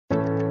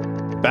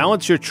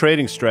Balance your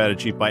trading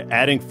strategy by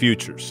adding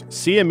futures.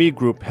 CME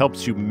Group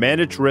helps you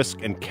manage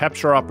risk and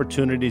capture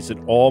opportunities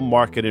in all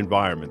market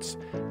environments.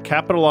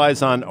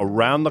 Capitalize on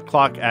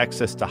around-the-clock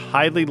access to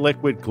highly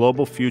liquid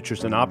global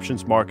futures and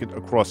options market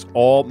across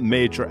all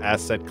major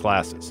asset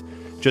classes.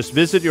 Just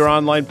visit your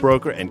online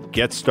broker and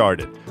get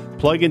started.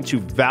 Plug into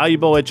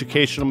valuable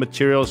educational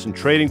materials and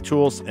trading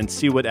tools and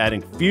see what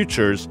adding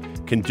futures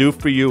can do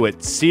for you at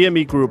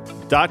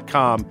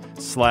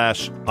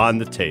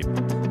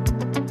cmegroup.com/onthetape.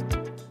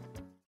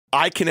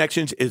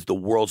 iConnections is the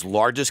world's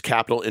largest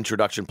capital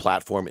introduction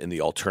platform in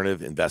the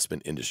alternative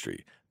investment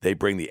industry. They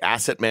bring the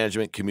asset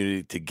management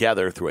community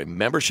together through a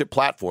membership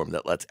platform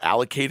that lets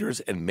allocators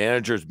and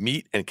managers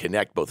meet and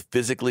connect both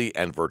physically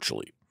and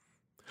virtually.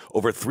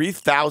 Over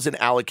 3,000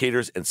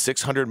 allocators and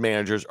 600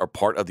 managers are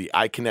part of the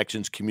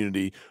iConnections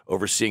community,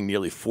 overseeing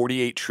nearly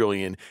 $48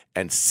 trillion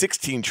and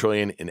 $16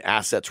 trillion in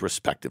assets,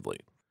 respectively.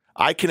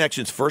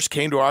 iConnections first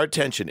came to our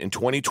attention in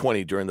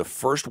 2020 during the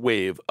first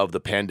wave of the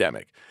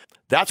pandemic.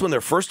 That's when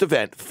their first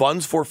event,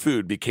 Funds for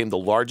Food, became the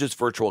largest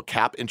virtual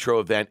cap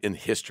intro event in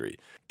history.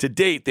 To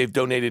date, they've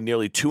donated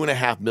nearly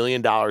 $2.5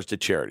 million to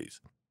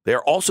charities. They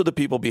are also the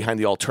people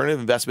behind the alternative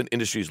investment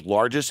industry's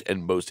largest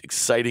and most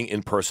exciting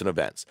in-person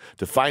events.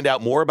 To find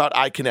out more about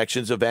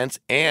iConnections events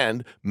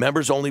and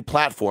members-only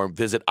platform,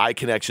 visit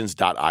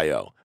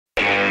iConnections.io.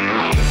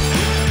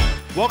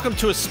 Welcome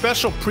to a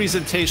special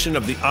presentation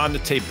of the On the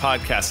Tape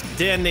podcast.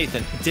 Dan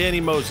Nathan,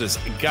 Danny Moses,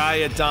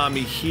 Guy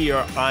Adami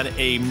here on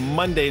a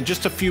Monday. In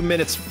just a few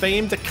minutes,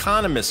 famed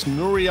economist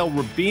Nouriel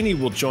Roubini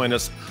will join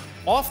us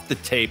off the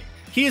tape.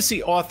 He is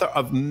the author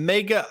of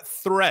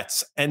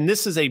MegaThreats, and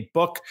this is a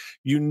book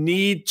you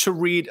need to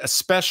read,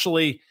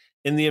 especially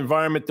in the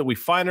environment that we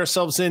find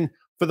ourselves in.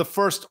 For the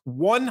first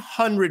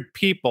 100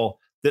 people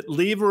that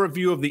leave a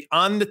review of the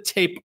On the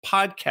Tape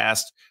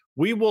podcast,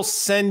 we will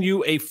send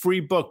you a free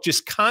book.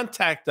 Just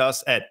contact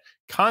us at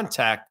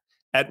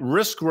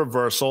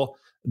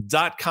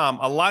contact@riskreversal.com.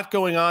 A lot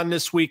going on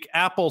this week.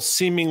 Apple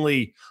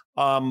seemingly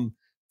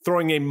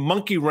throwing a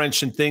monkey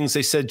wrench in things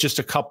they said just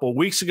a couple of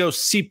weeks ago.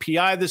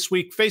 CPI this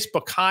week.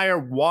 Facebook higher.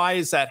 Why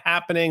is that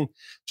happening?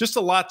 Just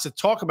a lot to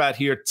talk about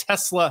here.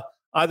 Tesla,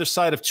 either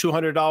side of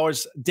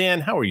 $200. Dan,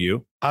 how are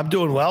you? I'm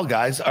doing well,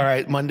 guys. All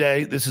right,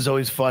 Monday. This is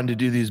always fun to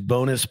do these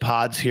bonus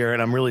pods here,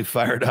 and I'm really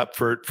fired up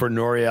for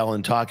Nouriel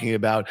and talking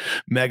about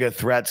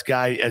MegaThreats.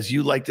 Guy, as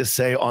you like to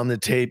say on the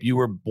tape, you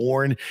were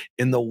born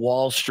in the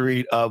Wall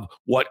Street of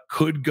what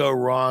could go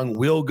wrong,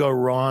 will go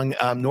wrong.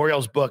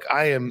 Nouriel's book,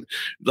 I am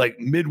like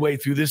midway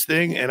through this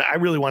thing, and I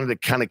really wanted to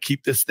kind of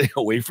keep this thing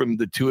away from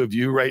the two of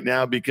you right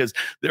now because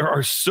there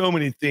are so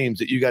many themes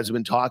that you guys have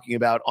been talking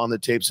about on the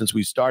tape since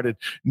we started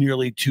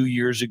nearly 2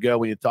 years ago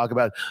when you talk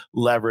about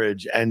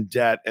leverage and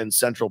debt and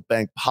central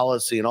bank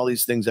policy and all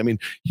these things. I mean,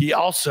 he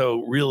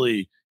also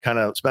really kind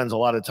of spends a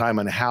lot of time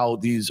on how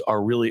these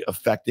are really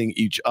affecting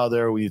each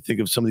other. When you think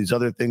of some of these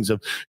other things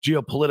of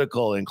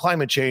geopolitical and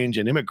climate change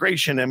and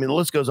immigration, I mean, the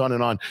list goes on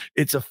and on.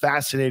 It's a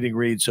fascinating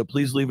read. So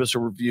please leave us a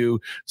review,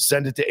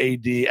 send it to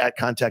AD at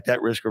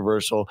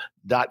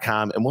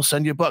contact@riskreversal.com, and we'll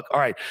send you a book. All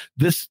right.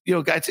 This,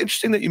 guys, it's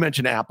interesting that you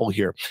mentioned Apple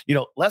here.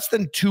 Less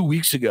than 2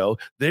 weeks ago,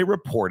 they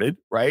reported,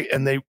 right?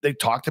 And they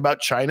talked about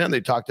China and they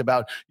talked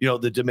about,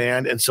 the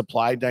demand and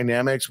supply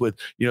dynamics with,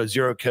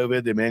 zero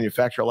COVID. They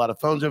manufacture a lot of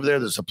phones over there.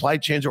 The supply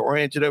chains are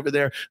oriented over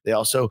there. They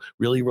also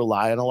really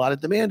rely on a lot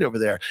of demand over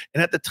there.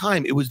 And at the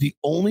time, it was the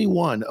only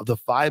one of the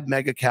 5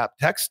 mega cap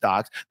tech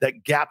stocks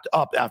that gapped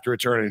up after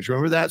its earnings.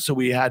 Remember that? So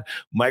we had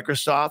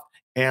Microsoft,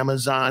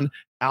 Amazon,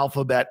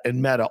 Alphabet,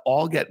 and Meta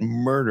all get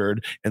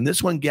murdered, and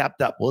this one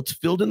gapped up. Well, it's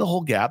filled in the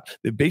whole gap.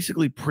 They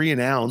basically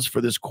pre-announced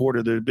for this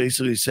quarter. They're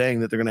basically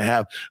saying that they're going to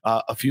have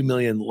a few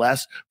million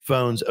less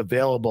phones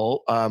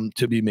available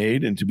to be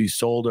made and to be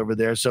sold over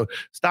there. So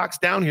stocks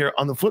down here.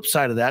 On the flip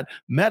side of that,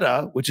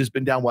 Meta, which has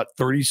been down,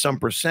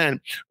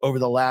 30-some% over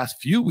the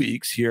last few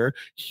weeks here,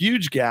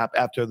 huge gap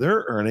after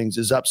their earnings,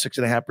 is up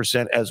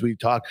 6.5% as we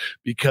talk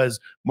because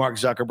Mark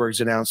Zuckerberg's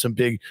announced some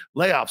big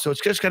layoffs. So it's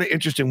just kind of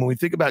interesting when we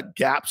think about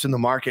gaps in the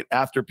market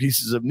after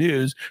pieces of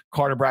news.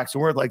 Carter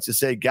Braxton Ward likes to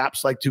say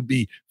gaps like to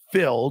be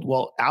filled.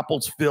 Well,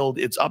 Apple's filled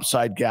its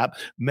upside gap.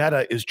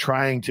 Meta is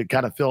trying to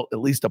kind of fill at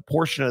least a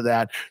portion of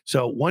that.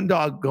 So one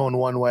dog going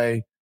one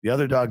way, the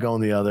other dog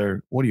going the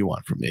other. What do you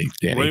want from me,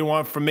 Danny? What do you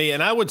want from me?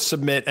 And I would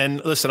submit, and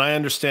listen, I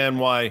understand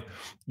why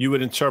you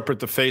would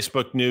interpret the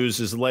Facebook news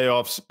as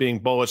layoffs being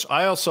bullish.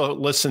 I also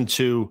listened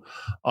to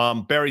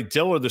Barry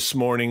Diller this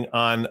morning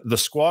on the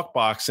Squawk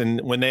Box. And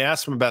when they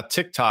asked him about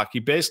TikTok, he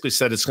basically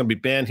said it's going to be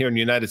banned here in the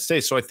United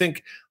States. So I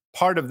think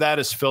part of that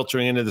is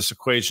filtering into this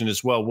equation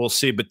as well. We'll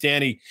see. But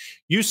Danny,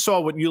 you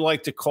saw what you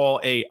like to call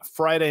a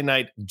Friday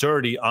night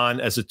dirty on,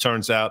 as it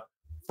turns out,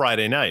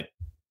 Friday night.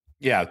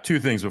 Yeah, 2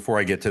 things before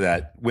I get to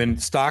that. When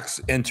stocks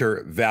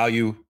enter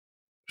value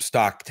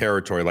stock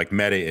territory like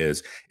Meta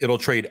is, it'll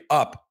trade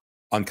up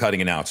on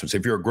cutting announcements.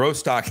 If you're a growth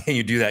stock and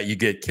you do that, you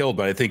get killed.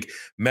 But I think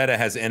Meta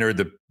has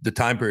entered the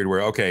time period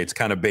where, okay, it's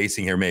kind of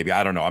basing here maybe.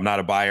 I don't know. I'm not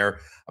a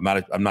buyer.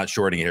 I'm not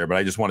shorting here, but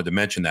I just wanted to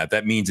mention that.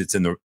 That means it's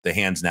in the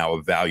hands now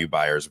of value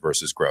buyers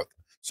versus growth.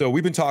 So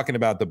we've been talking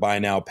about the buy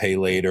now, pay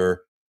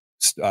later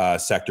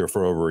sector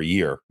for over a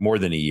year, more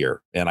than a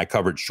year. And I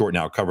covered short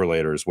now, cover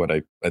later is what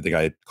I think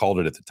I called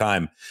it at the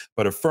time.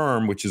 But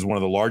Affirm, which is one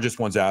of the largest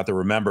ones out there,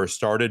 remember,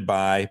 started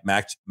by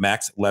Max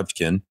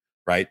Levchin,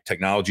 right?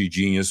 Technology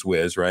genius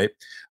whiz, right?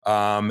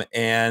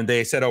 And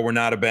they said, oh, we're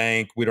not a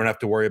bank. We don't have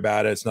to worry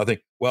about it. It's nothing.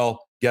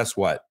 Well, guess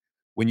what?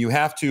 When you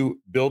have to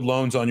build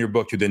loans on your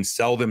book to then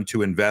sell them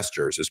to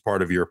investors as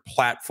part of your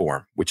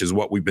platform, which is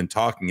what we've been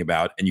talking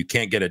about, and you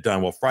can't get it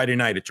done. Well, Friday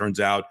night, it turns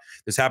out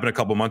this happened a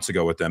couple months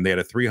ago with them. They had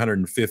a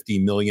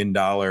 $350 million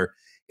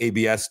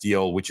ABS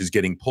deal, which is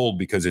getting pulled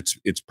because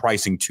it's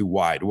pricing too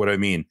wide. What do I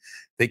mean?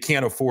 They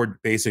can't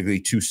afford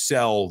basically to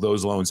sell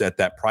those loans at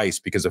that price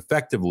because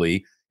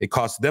effectively it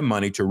costs them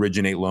money to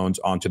originate loans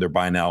onto their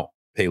buy now,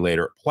 pay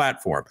later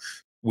platform.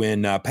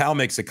 When Powell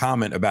makes a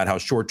comment about how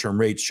short-term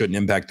rates shouldn't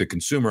impact the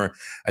consumer,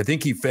 I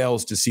think he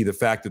fails to see the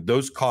fact that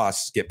those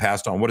costs get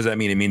passed on. What does that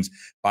mean? It means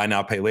buy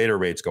now, pay later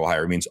rates go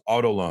higher. It means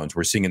auto loans.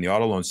 We're seeing in the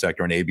auto loan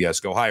sector and ABS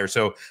go higher.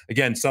 So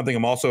again, something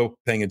I'm also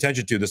paying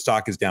attention to. The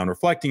stock is down,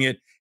 reflecting it.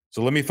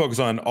 So let me focus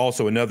on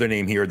also another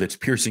name here that's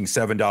piercing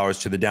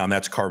 $7 to the down.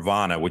 That's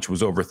Carvana, which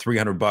was over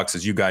 $300,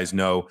 as you guys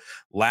know,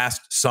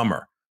 last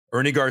summer.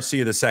 Ernie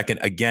Garcia II,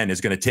 again, is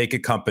going to take a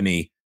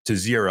company to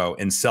zero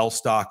and sell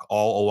stock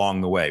all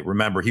along the way.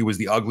 Remember, he was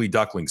the ugly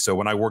duckling. So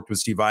when I worked with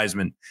Steve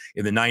Eisman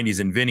in the 90s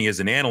and Vinny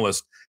as an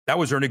analyst, that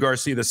was Ernie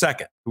Garcia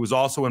II, who was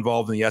also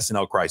involved in the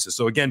S&L crisis.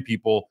 So again,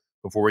 people,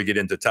 before we get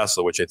into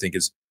Tesla, which I think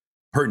is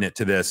pertinent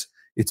to this,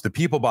 it's the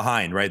people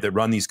behind, right, that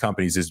run these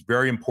companies is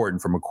very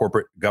important from a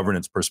corporate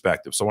governance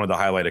perspective. So I wanted to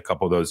highlight a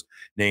couple of those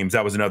names.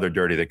 That was another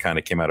dirty that kind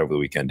of came out over the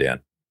weekend, Dan.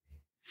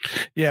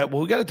 Yeah,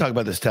 well, we got to talk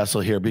about this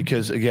Tesla here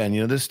because, again,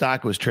 this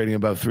stock was trading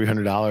above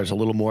 $300 a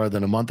little more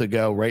than a month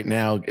ago. Right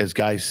now, as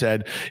Guy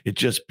said, it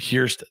just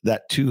pierced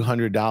that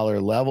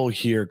 $200 level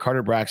here.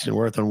 Carter Braxton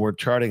Worth on Worth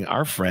Charting,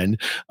 our friend,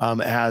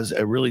 has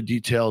a really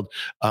detailed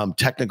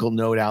technical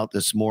note out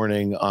this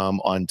morning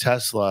on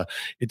Tesla.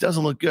 It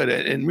doesn't look good.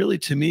 And really,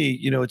 to me,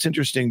 it's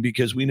interesting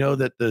because we know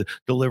that the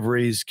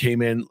deliveries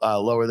came in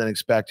lower than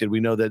expected.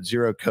 We know that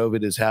zero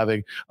COVID is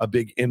having a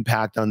big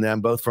impact on them,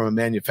 both from a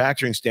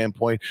manufacturing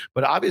standpoint,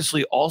 but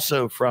obviously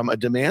also from a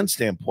demand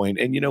standpoint.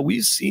 And,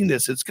 we've seen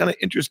this. It's kind of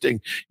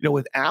interesting,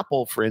 with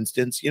Apple, for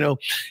instance,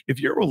 if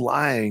you're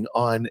relying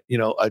on,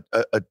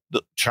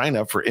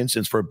 China, for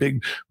instance, for a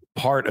big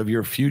part of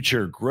your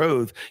future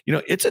growth,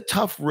 it's a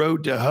tough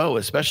road to hoe,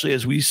 especially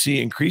as we see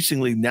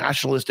increasingly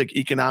nationalistic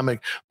economic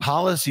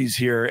policies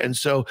here. And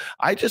so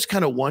I just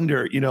kind of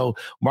wonder,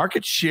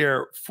 market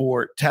share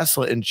for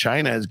Tesla in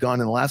China has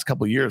gone in the last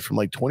couple of years from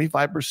like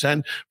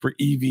 25% for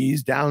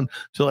EVs down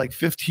to like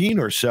 15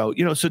 or so.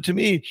 So to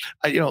me,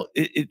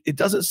 it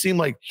doesn't seem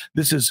like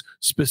this is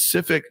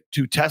specific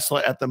to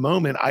Tesla at the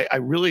moment. I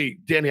really,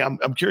 Danny,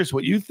 I'm curious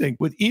what you think.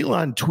 With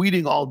Elon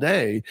tweeting all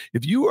day,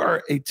 if you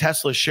are a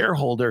Tesla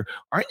shareholder,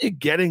 aren't you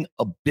getting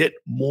a bit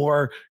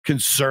more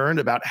concerned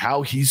about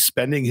how he's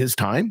spending his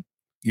time?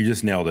 You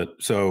just nailed it.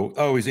 So,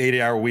 he's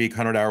 80-hour week,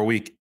 100-hour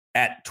week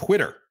at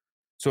Twitter.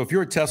 So if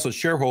you're a Tesla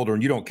shareholder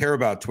and you don't care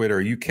about Twitter,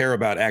 you care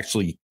about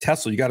actually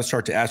Tesla, you got to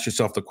start to ask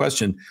yourself the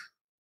question,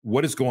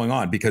 what is going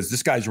on? Because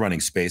this guy's running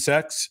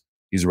SpaceX,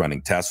 he's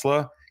running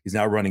Tesla, he's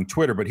now running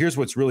Twitter. But here's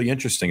what's really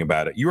interesting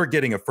about it. You are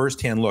getting a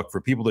firsthand look for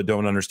people that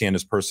don't understand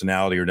his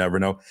personality or never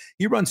know.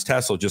 He runs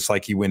Tesla just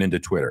like he went into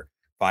Twitter.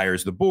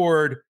 Fires the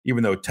board,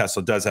 even though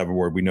Tesla does have a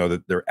board, we know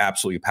that they're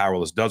absolutely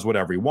powerless, does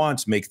whatever he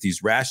wants, makes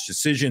these rash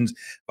decisions,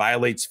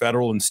 violates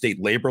federal and state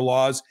labor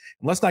laws.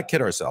 And let's not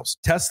kid ourselves.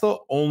 Tesla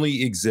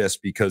only exists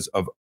because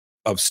of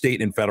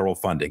state and federal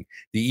funding,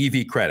 the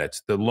EV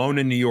credits, the loan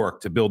in New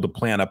York to build the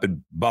plant up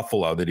in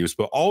Buffalo that he was,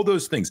 all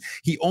those things.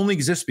 He only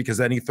exists because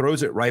then he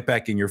throws it right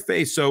back in your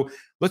face. So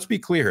let's be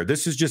clear here.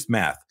 This is just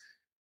math.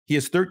 He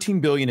has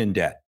 $13 billion in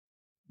debt.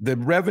 The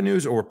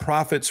revenues or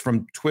profits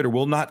from Twitter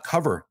will not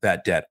cover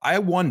that debt. I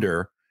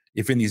wonder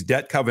if in these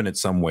debt covenants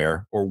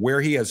somewhere or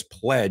where he has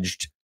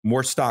pledged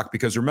more stock,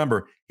 because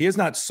remember, he has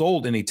not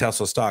sold any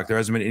Tesla stock. There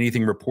hasn't been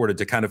anything reported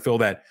to kind of fill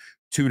that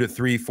 $2 to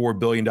 $4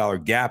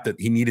 billion gap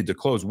that he needed to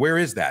close. Where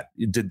is that?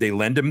 Did they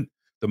lend him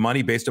the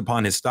money based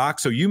upon his stock?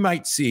 So you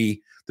might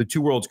see the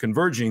two worlds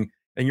converging.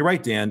 And you're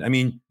right, Dan. I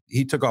mean,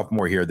 he took off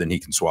more here than he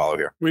can swallow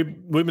here.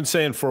 We've been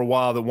saying for a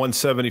while that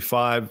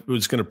 175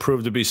 was going to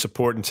prove to be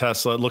support in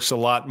Tesla. It looks a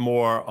lot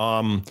more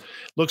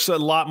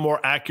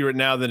accurate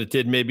now than it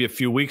did maybe a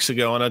few weeks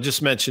ago. And I'll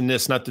just mention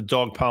this, not the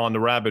dog pile on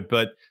the rabbit,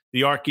 but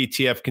the ARK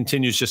ETF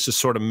continues just to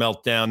sort of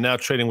melt down, now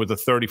trading with a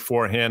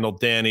 34 handle,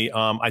 Danny.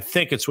 I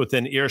think it's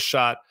within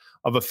earshot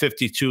of a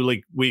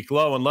 52-week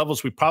low and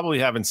levels we probably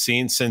haven't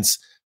seen since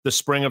the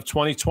spring of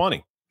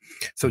 2020.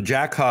 So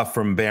Jack Huff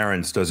from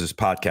Barron's does his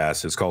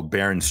podcast. It's called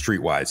Barron's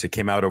Streetwise. It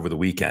came out over the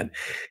weekend.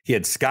 He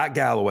had Scott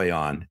Galloway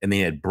on, and they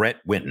had Brett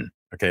Whitten.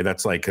 Okay,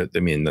 that's like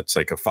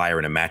a fire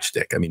in a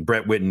matchstick. I mean,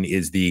 Brett Whitten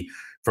is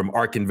from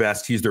ARK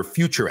Invest. He's their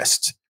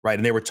futurist, right?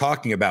 And they were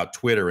talking about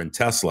Twitter and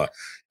Tesla.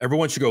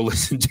 Everyone should go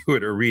listen to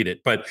it or read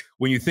it. But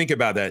when you think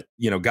about that,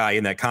 guy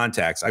in that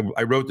context,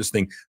 I wrote this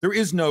thing. There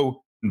is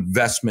no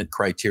investment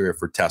criteria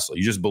for Tesla.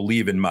 You just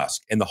believe in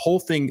Musk. And the whole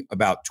thing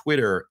about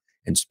Twitter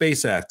and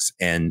SpaceX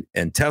and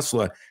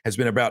Tesla has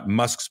been about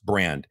Musk's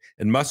brand.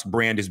 And Musk's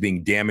brand is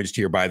being damaged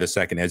here by the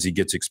second as he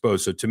gets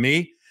exposed. So to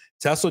me,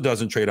 Tesla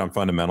doesn't trade on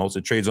fundamentals.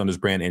 It trades on his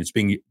brand, and it's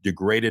being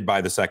degraded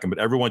by the second. But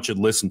everyone should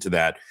listen to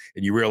that,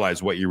 and you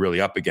realize what you're really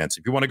up against.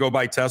 If you want to go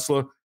buy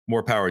Tesla,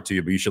 more power to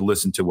you, but you should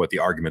listen to what the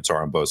arguments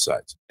are on both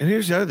sides. And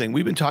here's the other thing.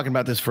 We've been talking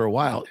about this for a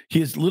while.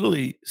 He is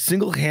literally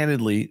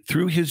single-handedly,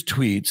 through his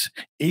tweets,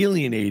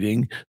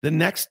 alienating the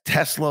next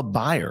Tesla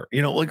buyer.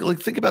 Like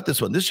think about this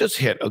one. This just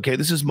hit, okay?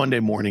 This is Monday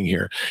morning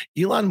here.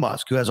 Elon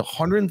Musk, who has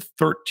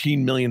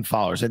 113 million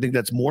followers. I think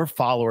that's more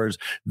followers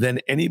than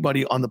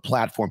anybody on the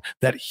platform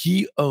that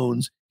he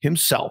owns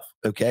himself,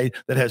 okay,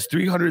 that has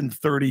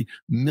 330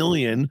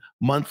 million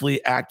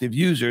monthly active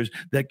users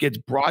that gets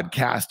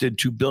broadcasted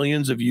to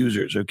billions of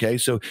users, okay?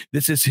 So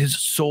this is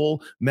his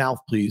sole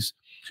mouthpiece.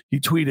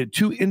 He tweeted,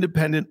 2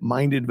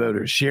 independent-minded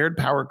voters shared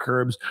power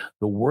curbs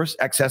the worst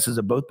excesses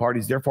of both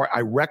parties. Therefore,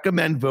 I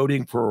recommend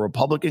voting for a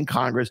Republican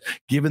Congress,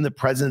 given the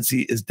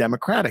presidency is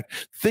Democratic.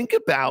 Think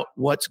about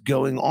what's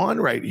going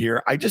on right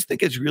here. I just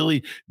think it's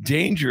really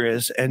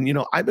dangerous. And,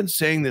 I've been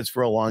saying this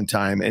for a long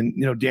time. And,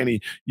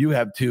 Danny, you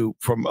have too,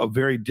 from a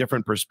very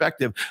different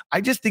perspective.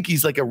 I just think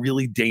he's like a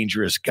really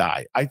dangerous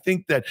guy. I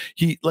think that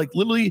he, like,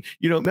 literally,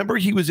 remember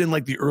he was in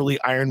like the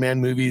early Iron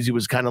Man movies. He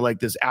was kind of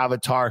like this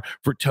avatar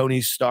for Tony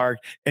Stark.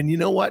 And you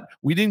know what?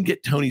 We didn't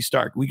get Tony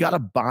Stark. We got a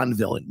Bond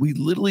villain. We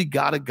literally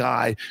got a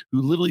guy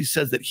who literally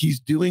says that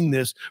he's doing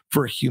this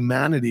for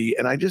humanity.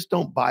 And I just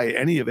don't buy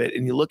any of it.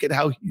 And you look at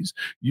how he's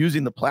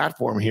using the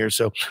platform here.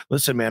 So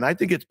listen, man, I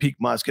think it's peak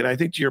Musk. And I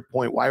think to your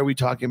point, why are we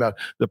talking about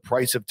the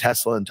price of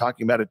Tesla and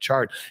talking about a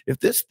chart? If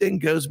this thing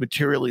goes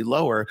materially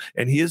lower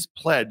and he has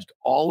pledged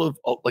all of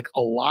like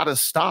a lot of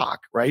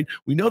stock, right?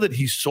 We know that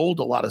he sold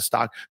a lot of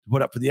stock to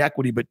put up for the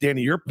equity. But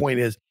Danny, your point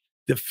is,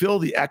 to fill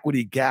the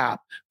equity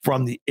gap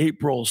from the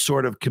April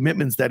sort of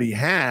commitments that he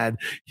had,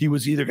 he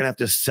was either going to have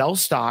to sell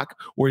stock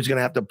or he's going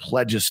to have to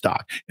pledge a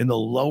stock. And the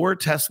lower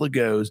Tesla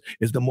goes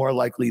is the more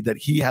likely that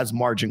he has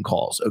margin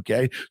calls,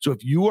 okay? So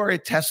if you are a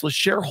Tesla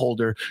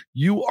shareholder,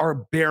 you are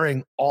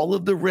bearing all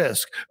of the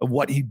risk of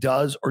what he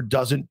does or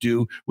doesn't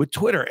do with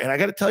Twitter. And I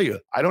got to tell you,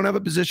 I don't have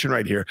a position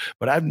right here,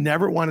 but I've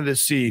never wanted to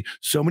see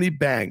so many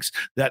banks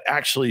that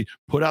actually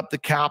put up the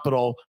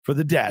capital for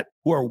the debt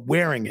who are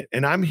wearing it.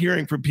 And I'm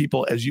hearing from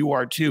people, as you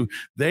are too,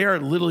 they are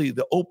literally,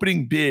 the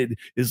opening bid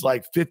is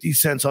like 50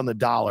 cents on the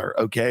dollar,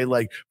 okay?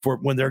 Like for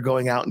when they're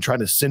going out and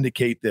trying to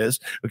syndicate this,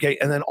 okay?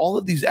 And then all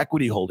of these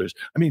equity holders.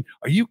 I mean,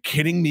 are you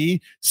kidding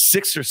me?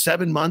 6 or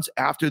 7 months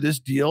after this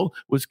deal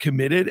was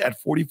committed at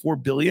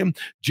 $44 billion,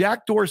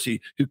 Jack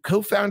Dorsey, who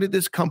co-founded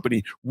this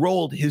company,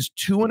 rolled his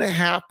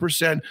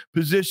 2.5%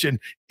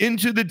 position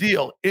into the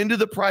deal, into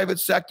the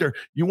private sector.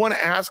 You want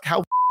to ask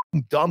how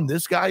dumb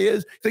this guy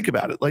is? Think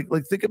about it. Like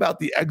think about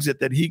the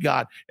exit that he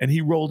got, and he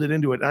rolled it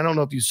into it. And I don't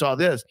know if you saw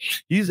this.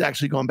 He's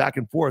actually going back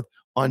and forth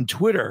on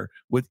Twitter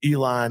with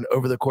Elon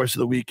over the course of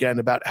the weekend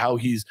about how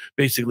he's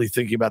basically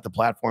thinking about the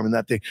platform and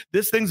that thing.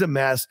 This thing's a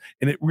mess,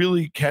 and it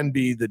really can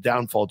be the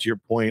downfall, to your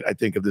point, I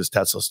think, of this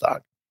Tesla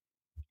stock.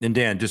 And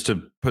Dan, just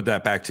to put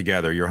that back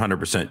together, you're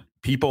 100%.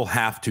 People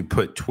have to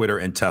put Twitter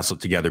and Tesla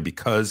together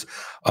because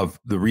of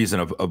the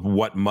reason of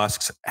what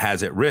Musk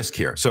has at risk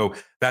here. So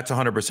that's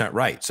 100%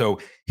 right. So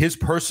his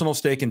personal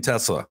stake in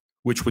Tesla,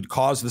 which would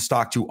cause the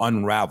stock to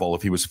unravel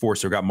if he was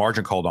forced or got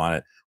margin called on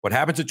it, what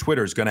happens at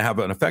Twitter is going to have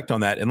an effect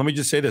on that. And let me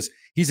just say this.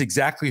 He's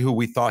exactly who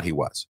we thought he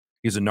was.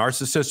 He's a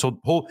narcissist.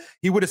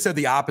 He would have said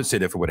the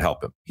opposite if it would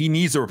help him. He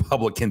needs the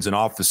Republicans in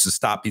office to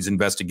stop these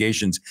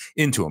investigations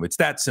into him. It's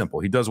that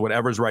simple. He does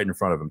whatever's right in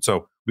front of him.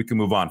 So we can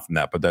move on from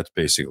that, but that's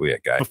basically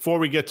it, guys. Before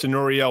we get to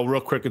Nouriel, real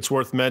quick, it's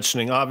worth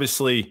mentioning,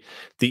 obviously,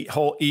 the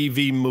whole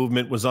EV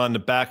movement was on the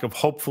back of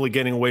hopefully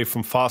getting away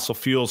from fossil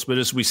fuels. But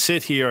as we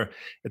sit here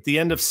at the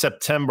end of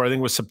September, I think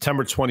it was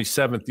September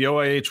 27th, the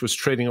OIH was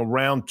trading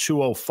around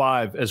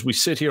 205. As we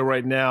sit here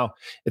right now,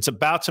 it's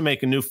about to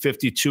make a new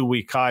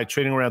 52-week high,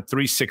 trading around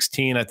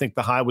 316. I think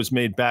the high was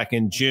made back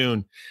in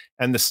June.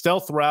 And the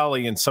stealth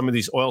rally in some of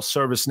these oil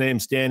service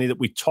names, Danny, that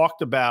we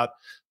talked about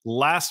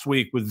last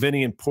week with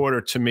Vinny and Porter,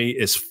 to me,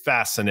 is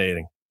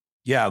fascinating.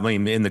 Yeah, I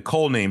mean, in the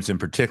coal names in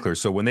particular.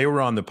 So when they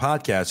were on the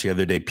podcast the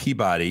other day,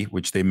 Peabody,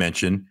 which they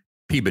mentioned,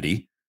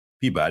 BTU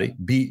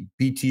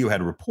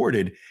had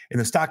reported, and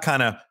the stock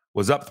kind of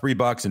was up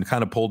 $3 and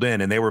kind of pulled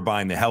in, and they were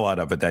buying the hell out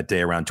of it that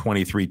day around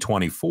 23,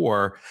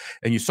 24.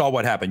 And you saw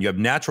what happened. You have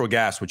natural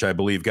gas, which I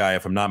believe, Guy,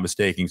 if I'm not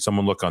mistaken,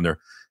 someone look on their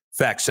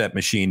fact set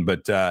machine,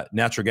 but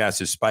natural gas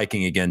is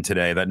spiking again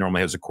today. That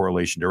normally has a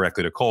correlation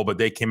directly to coal, but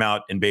they came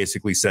out and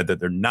basically said that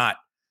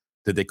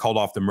that they called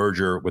off the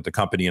merger with the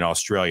company in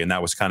Australia. And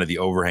that was kind of the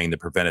overhang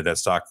that prevented that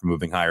stock from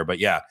moving higher. But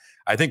yeah,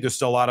 I think there's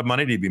still a lot of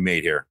money to be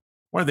made here.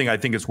 One thing I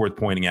think is worth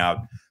pointing out,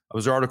 there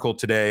was an article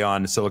today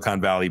on Silicon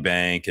Valley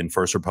Bank and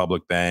First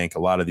Republic Bank, a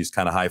lot of these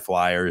kind of high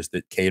flyers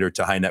that cater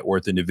to high net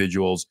worth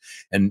individuals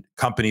and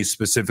companies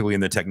specifically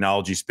in the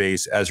technology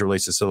space as it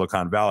relates to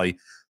Silicon Valley.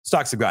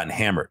 Stocks have gotten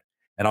hammered.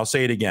 And I'll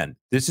say it again.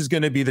 This is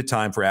going to be the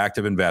time for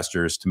active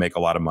investors to make a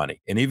lot of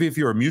money. And even if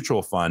you're a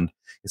mutual fund,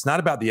 it's not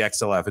about the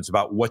XLF. It's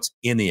about what's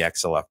in the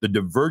XLF. The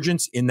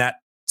divergence in that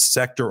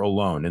sector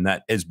alone, and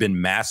that has been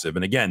massive.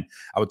 And again,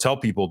 I would tell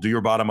people, do your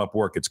bottom-up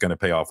work. It's going to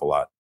pay off a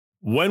lot.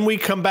 When we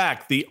come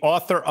back, the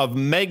author of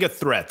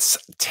MegaThreats,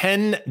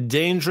 10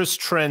 Dangerous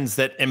Trends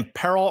That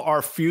Imperil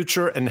Our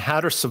Future and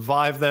How to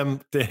Survive Them.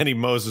 Danny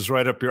Moses,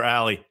 right up your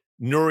alley.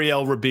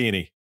 Nouriel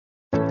Roubini.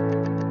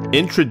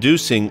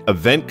 Introducing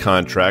event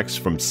contracts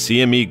from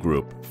CME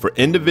Group for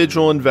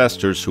individual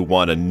investors who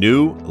want a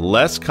new,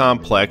 less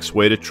complex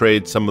way to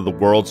trade some of the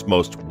world's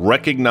most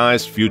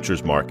recognized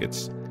futures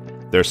markets.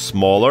 They're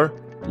smaller,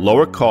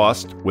 lower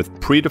cost, with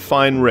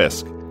predefined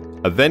risk.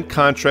 Event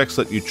contracts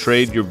let you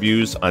trade your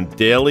views on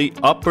daily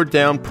up or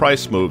down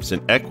price moves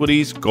in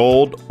equities,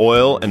 gold,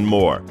 oil, and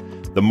more.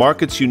 The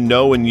markets you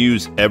know and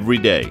use every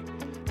day.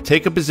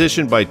 Take a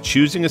position by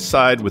choosing a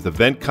side with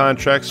event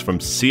contracts from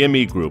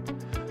CME Group.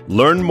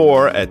 Learn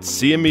more at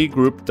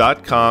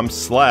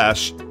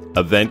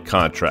cmegroup.com/event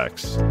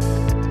contracts.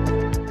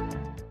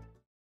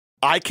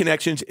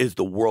 iConnections is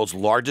the world's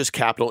largest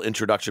capital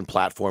introduction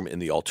platform in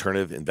the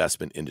alternative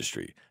investment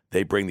industry.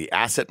 They bring the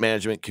asset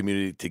management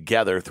community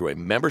together through a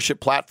membership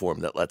platform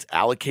that lets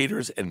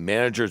allocators and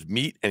managers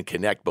meet and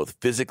connect both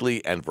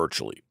physically and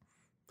virtually.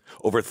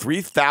 Over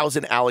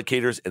 3,000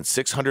 allocators and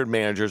 600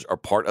 managers are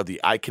part of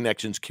the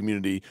iConnections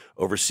community,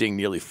 overseeing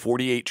nearly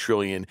 $48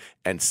 trillion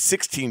and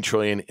 $16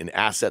 trillion in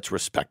assets,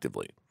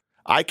 respectively.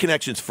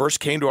 iConnections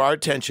first came to our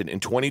attention in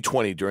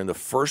 2020 during the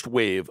first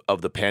wave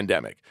of the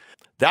pandemic.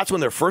 That's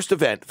when their first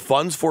event,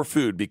 Funds for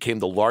Food, became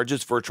the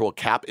largest virtual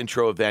cap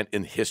intro event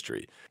in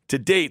history. To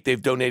date,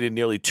 they've donated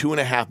nearly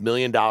 $2.5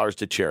 million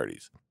to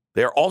charities.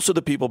 They are also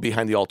the people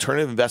behind the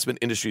alternative investment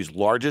industry's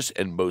largest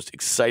and most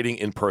exciting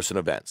in-person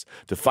events.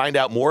 To find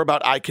out more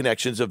about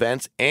iConnections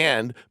events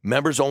and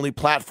members-only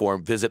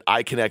platform, visit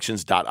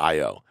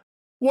iConnections.io.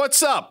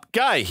 What's up?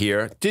 Guy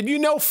here. Did you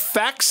know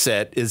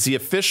FactSet is the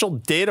official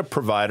data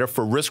provider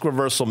for Risk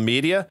Reversal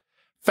Media?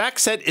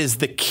 FactSet is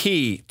the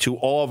key to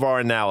all of our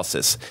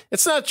analysis.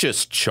 It's not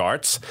just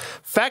charts.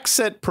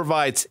 FactSet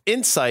provides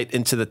insight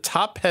into the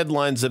top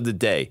headlines of the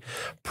day,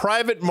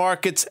 private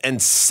markets,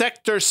 and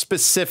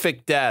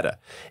sector-specific data.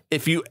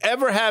 If you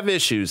ever have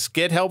issues,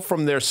 get help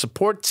from their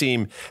support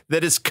team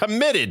that is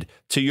committed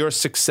to your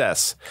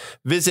success.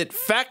 Visit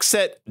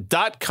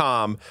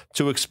FactSet.com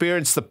to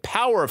experience the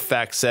power of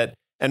FactSet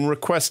and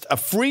request a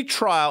free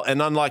trial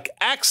and unlock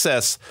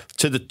access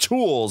to the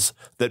tools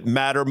that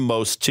matter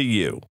most to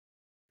you.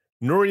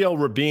 Nouriel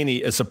Roubini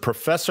is a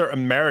professor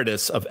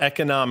emeritus of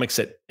economics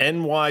at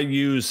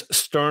NYU's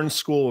Stern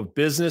School of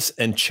Business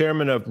and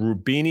chairman of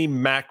Roubini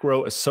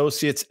Macro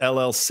Associates,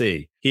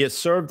 LLC. He has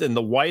served in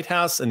the White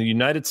House and the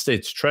United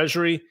States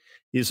Treasury.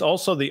 He is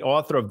also the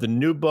author of the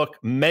new book,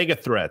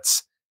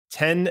 MegaThreats,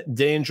 10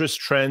 Dangerous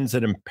Trends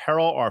That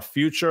Imperil Our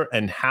Future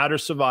and How to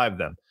Survive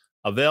Them.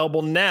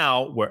 Available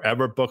now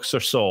wherever books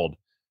are sold.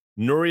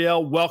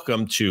 Nouriel,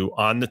 welcome to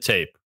On the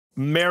Tape.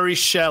 Mary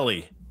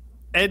Shelley,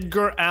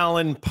 Edgar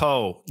Allan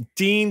Poe,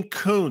 Dean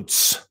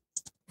Koontz,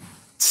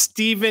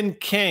 Stephen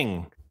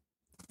King.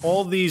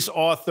 All these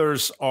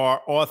authors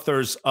are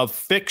authors of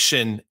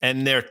fiction,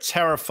 and they're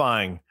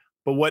terrifying.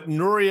 But what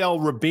Nouriel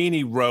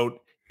Roubini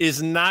wrote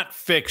is not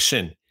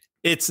fiction.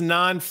 It's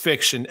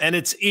nonfiction, and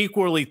it's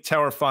equally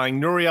terrifying.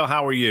 Nouriel,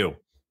 how are you?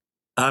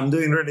 I'm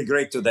doing really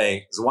great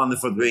today. It's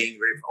wonderful being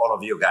with all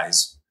of you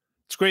guys.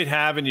 It's great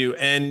having you.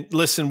 And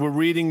listen, we're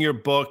reading your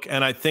book,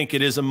 and I think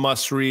it is a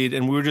must read.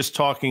 And we were just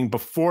talking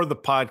before the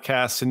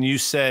podcast, and you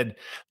said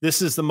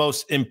this is the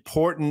most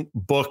important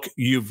book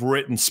you've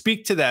written.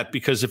 Speak to that,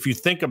 because if you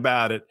think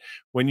about it,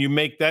 when you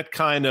make that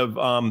kind of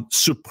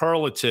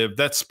superlative,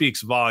 that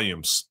speaks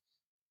volumes.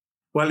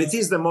 Well, it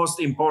is the most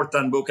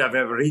important book I've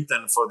ever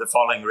written for the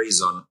following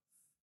reason.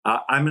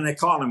 I'm an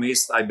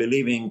economist. I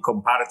believe in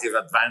comparative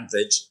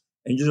advantage.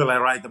 And usually I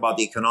write about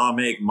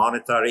economic,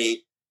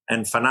 monetary,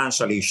 and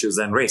financial issues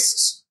and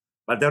risks.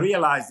 But I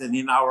realize that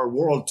in our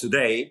world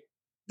today,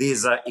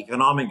 these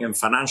economic and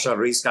financial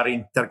risks are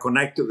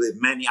interconnected with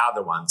many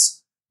other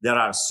ones. There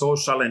are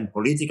social and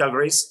political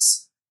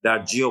risks. There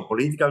are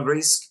geopolitical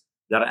risks.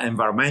 There are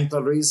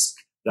environmental risks.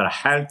 There are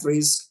health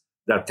risks.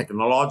 There are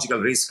technological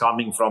risks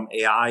coming from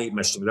AI,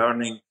 machine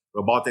learning,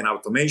 robotic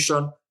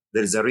automation.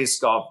 There is a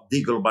risk of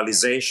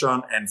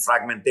deglobalization and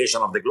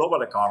fragmentation of the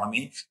global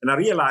economy. And I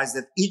realized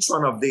that each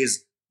one of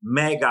these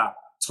mega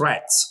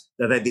threats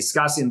that I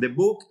discuss in the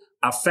book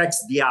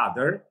affects the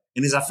other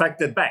and is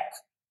affected back.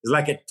 It's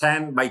like a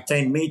 10 by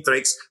 10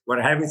 matrix where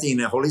everything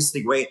in a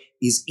holistic way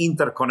is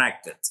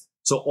interconnected.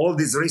 So all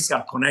these risks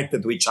are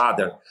connected to each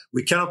other.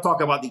 We cannot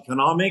talk about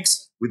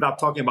economics without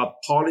talking about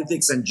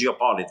politics and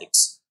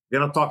geopolitics. We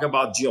cannot talk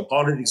about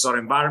geopolitics or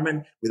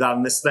environment without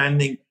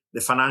understanding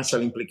the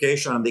financial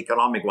implication and the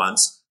economic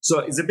ones. So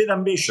it's a bit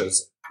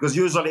ambitious because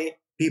usually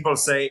people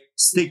say,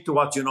 stick to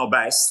what you know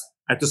best.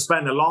 I had to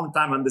spend a long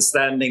time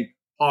understanding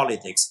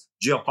politics,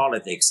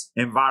 geopolitics,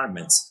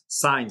 environments,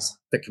 science,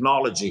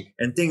 technology,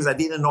 and things I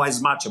didn't know as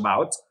much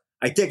about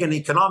I take an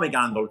economic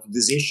angle to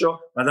this issue,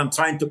 but I'm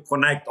trying to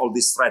connect all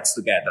these threats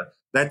together.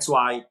 That's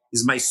why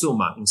it's my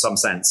summa in some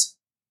sense.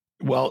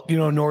 Well,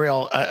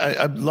 Nouriel,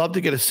 I'd love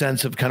to get a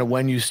sense of kind of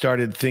when you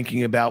started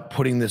thinking about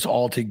putting this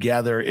all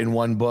together in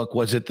one book.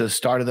 Was it the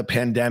start of the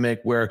pandemic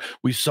where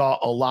we saw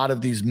a lot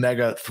of these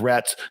mega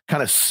threats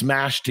kind of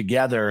smashed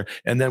together?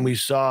 And then we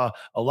saw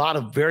a lot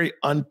of very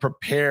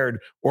unprepared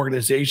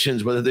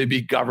organizations, whether they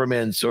be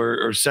governments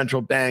or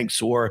central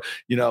banks or,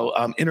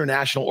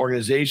 international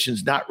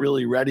organizations, not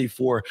really ready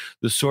for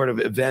the sort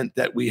of event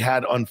that we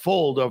had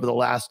unfold over the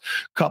last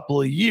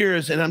couple of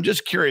years. And I'm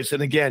just curious.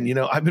 And again,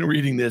 I've been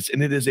reading this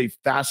and it is a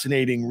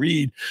fascinating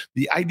read.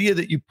 The idea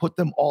that you put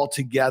them all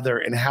together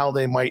and how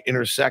they might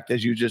intersect,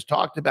 as you just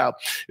talked about,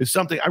 is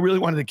something I really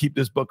wanted to keep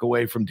this book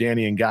away from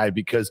Danny and Guy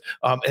because,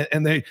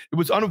 it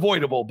was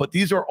unavoidable. But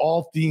these are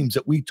all themes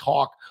that we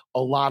talk a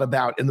lot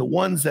about, and the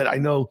ones that I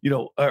know,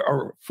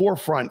 are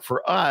forefront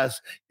for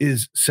us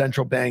is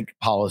central bank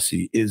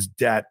policy, is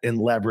debt and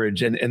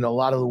leverage, and a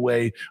lot of the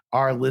way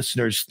our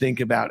listeners think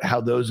about how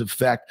those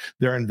affect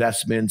their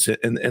investments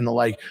and the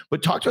like.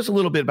 But talk to us a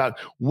little bit about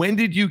when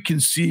did you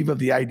conceive of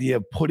the idea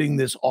of putting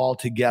this all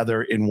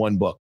together in one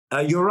book?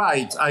 You're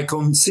right. I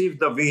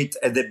conceived of it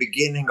at the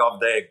beginning of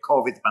the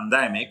COVID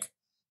pandemic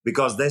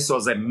because this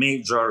was a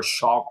major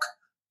shock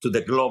to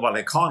the global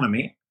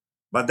economy.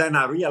 But then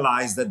I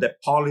realized that the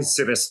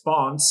policy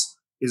response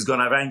is going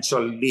to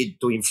eventually lead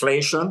to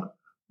inflation,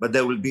 but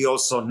there will be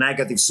also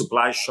negative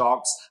supply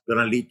shocks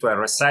going to lead to a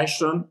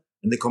recession.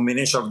 And the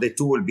combination of the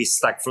two will be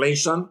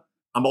stagflation.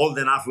 I'm old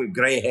enough with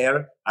gray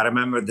hair. I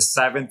remember the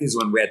 70s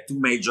when we had two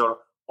major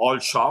oil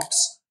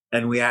shocks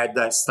and we had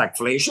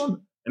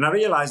stagflation. And I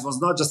realized it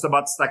was not just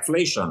about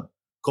stagflation.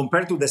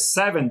 Compared to the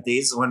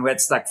 70s when we had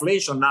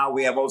stagflation, now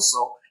we have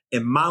also a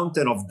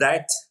mountain of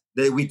debt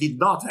that we did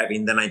not have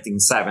in the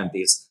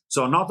 1970s.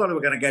 So not only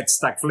we're going to get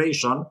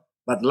stagflation,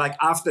 but like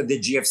after the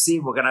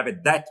GFC, we're going to have a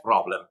debt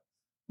problem.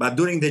 But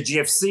during the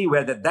GFC, we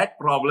had a debt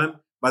problem,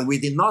 but we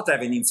did not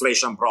have an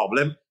inflation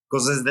problem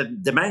because there's the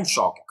demand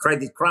shock,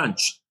 credit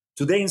crunch.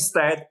 Today,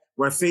 instead,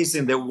 we're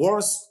facing the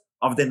worst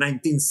of the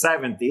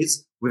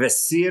 1970s with a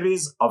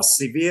series of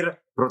severe,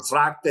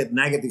 protracted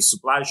negative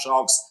supply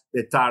shocks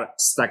that are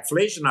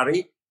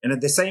stagflationary. And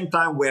at the same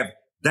time, we have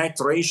debt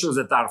ratios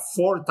that are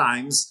 4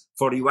 times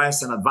for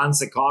US and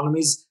advanced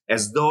economies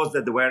as those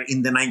that were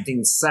in the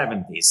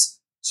 1970s.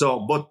 So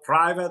both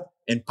private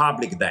and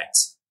public debt.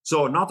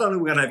 So not only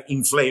we're going to have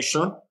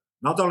inflation,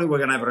 not only we're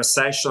going to have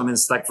recession and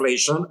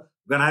stagflation,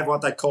 we're going to have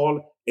what I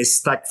call a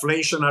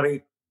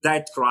stagflationary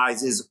debt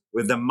crisis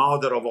with the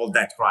mother of all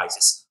debt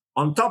crises.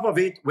 On top of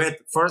it, we had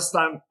first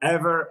time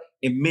ever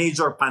a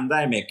major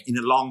pandemic in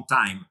a long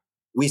time.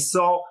 We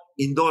saw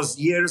in those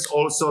years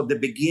also the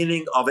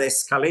beginning of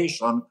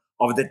escalation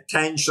of the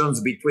tensions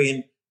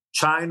between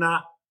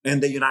China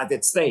and the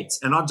United States,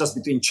 and not just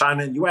between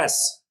China and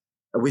US.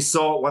 We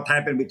saw what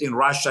happened between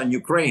Russia and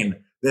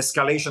Ukraine, the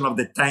escalation of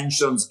the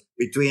tensions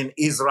between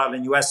Israel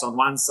and US on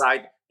one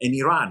side and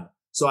Iran.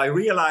 So I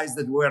realized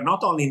that we were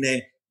not only in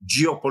a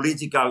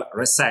geopolitical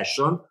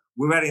recession,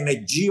 we were in a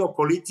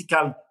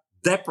geopolitical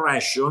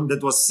depression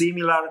that was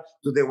similar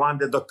to the one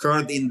that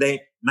occurred in the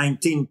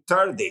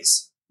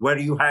 1930s, where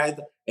you had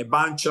a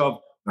bunch of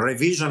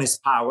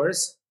revisionist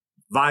powers,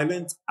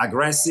 violent,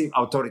 aggressive,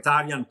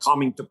 authoritarian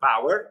coming to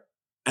power.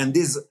 And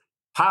these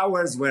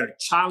powers were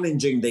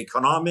challenging the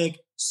economic,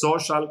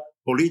 social,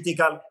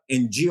 political,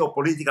 and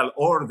geopolitical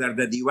order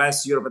that the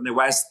US, Europe, and the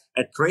West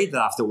had created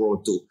after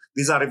World War II.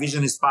 These are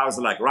revisionist powers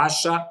like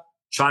Russia,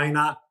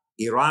 China,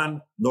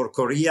 Iran, North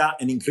Korea,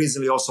 and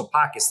increasingly also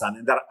Pakistan,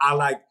 and they're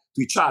allied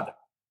to each other.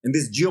 And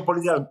this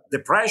geopolitical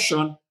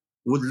depression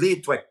would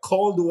lead to a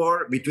Cold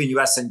War between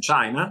US and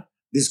China.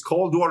 This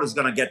Cold War is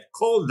going to get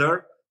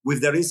colder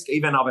with the risk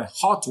even of a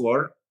hot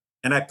war.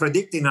 And I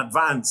predict in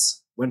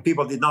advance, when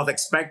people did not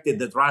expect it,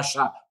 that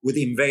Russia would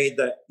invade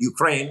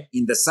Ukraine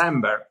in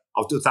December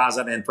of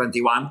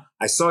 2021.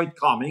 I saw it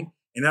coming.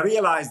 And I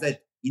realized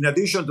that in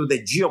addition to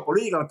the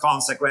geopolitical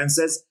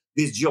consequences,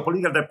 this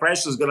geopolitical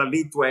depression is going to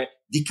lead to a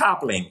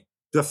decoupling,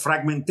 to a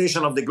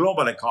fragmentation of the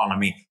global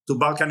economy, to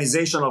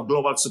balkanization of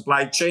global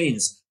supply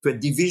chains, to a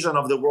division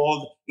of the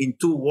world in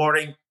two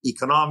warring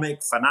economic,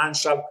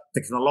 financial,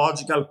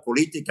 technological,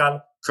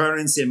 political,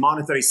 currency, and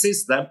monetary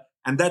system.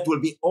 And that will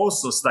be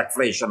also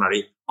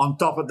stagflationary, on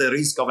top of the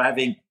risk of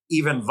having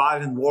even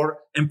violent war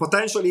and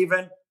potentially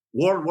even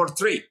World War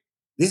III.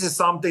 This is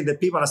something that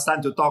people are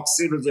starting to talk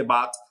seriously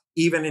about,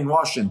 even in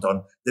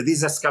Washington, that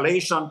this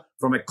escalation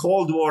from a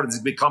Cold War that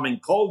is becoming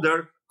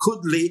colder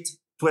could lead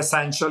to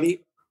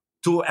essentially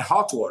to a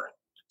hot war.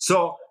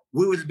 So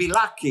we will be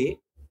lucky,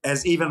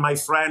 as even my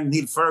friend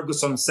Neil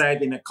Ferguson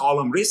said in a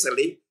column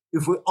recently,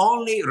 if we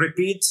only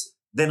repeat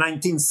the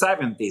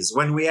 1970s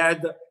when we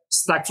had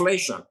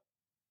stagflation.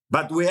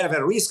 But we have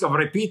a risk of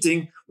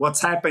repeating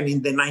what's happened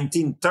in the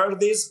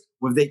 1930s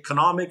with the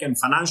economic and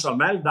financial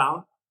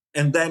meltdown,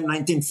 and then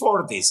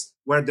 1940s,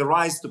 where the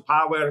rise to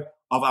power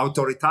of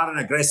authoritarian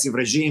aggressive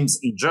regimes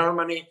in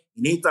Germany,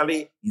 in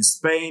Italy, in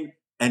Spain,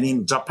 and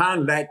in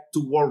Japan led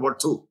to World War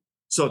II.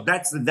 So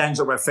that's the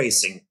danger we're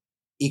facing.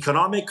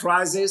 economic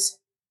crisis,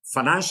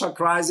 financial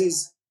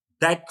crisis,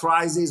 debt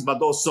crisis,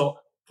 but also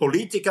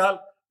political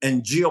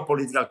and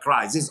geopolitical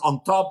crisis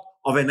on top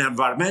of an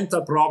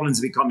environmental problems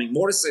becoming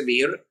more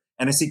severe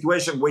and a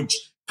situation which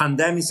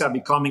pandemics are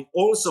becoming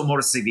also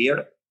more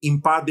severe,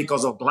 in part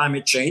because of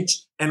climate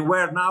change, and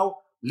where now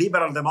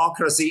liberal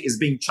democracy is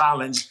being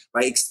challenged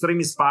by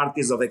extremist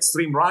parties of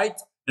extreme right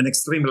and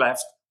extreme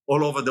left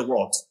all over the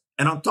world.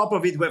 And on top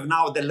of it, we have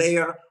now the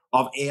layer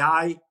of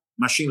AI,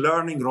 machine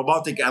learning,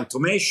 robotic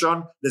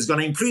automation that's going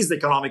to increase the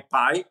economic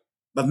pie,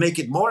 but make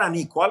it more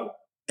unequal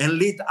and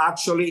lead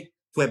actually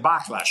to a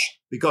backlash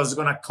because it's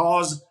going to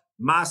cause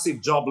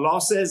massive job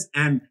losses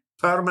and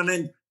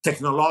permanent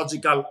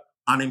technological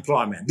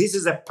unemployment. This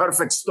is a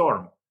perfect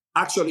storm.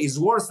 Actually, it's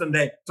worse than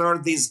the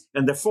 30s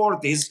and the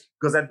 40s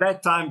because at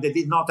that time, they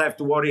did not have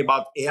to worry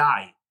about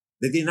AI.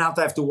 They did not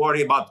have to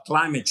worry about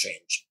climate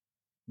change.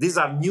 These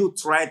are new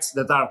threats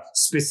that are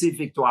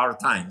specific to our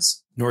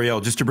times.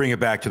 Nouriel, just to bring it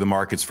back to the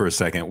markets for a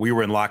second, we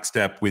were in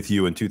lockstep with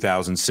you in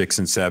 2006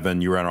 and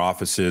 2007. You were in our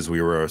offices.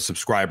 We were a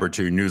subscriber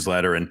to your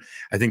newsletter. And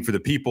I think for the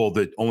people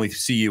that only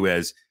see you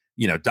as,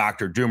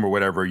 Dr. Doom or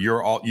whatever, you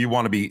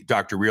want to be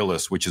Dr.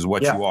 Realist, which is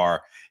what you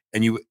are.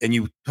 And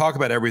you talk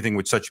about everything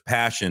with such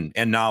passion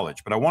and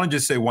knowledge. But I want to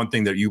just say one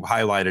thing that you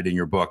highlighted in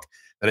your book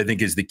that I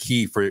think is the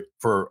key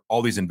for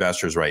all these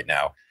investors right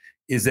now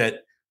is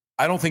that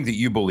I don't think that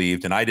you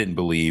believed, and I didn't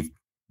believe,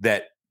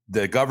 that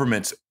the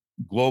governments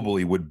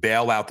globally would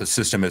bail out the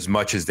system as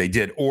much as they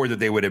did, or that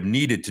they would have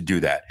needed to do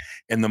that.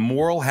 And the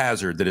moral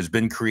hazard that has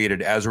been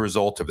created as a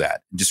result of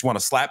that, just want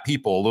to slap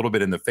people a little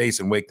bit in the face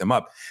and wake them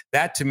up.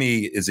 That to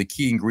me is a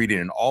key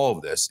ingredient in all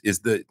of this,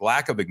 is the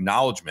lack of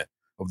acknowledgement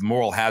of the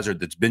moral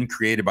hazard that's been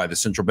created by the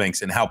central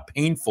banks and how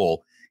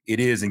painful it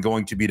is and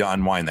going to be to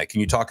unwind that. Can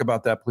you talk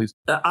about that, please?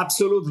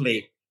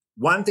 Absolutely.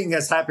 One thing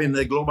has happened in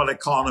the global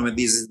economy,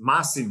 this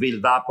massive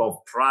buildup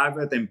of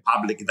private and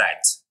public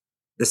debt.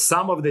 The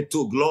sum of the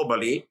two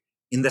globally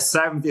in the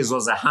 70s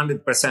was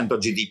 100% of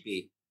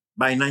GDP.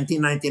 By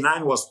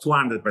 1999 was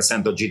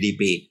 200% of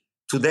GDP.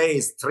 Today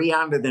is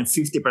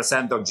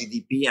 350% of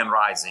GDP and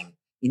rising.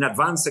 In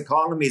advanced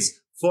economies,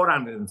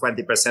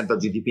 420% of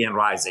GDP and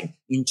rising.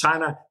 In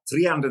China,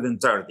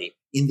 330.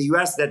 In the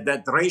US,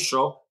 that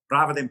ratio,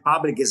 private and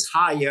public, is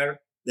higher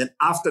than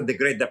after the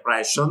Great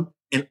Depression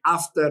and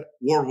after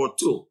World War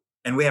II.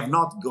 And we have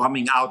not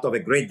coming out of a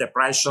Great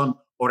Depression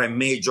or a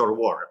major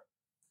war.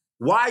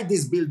 Why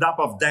this buildup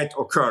of debt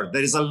occurred?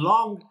 There is a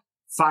long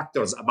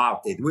factors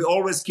about it. We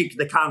always kick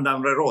the can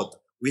down the road.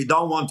 We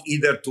don't want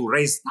either to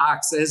raise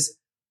taxes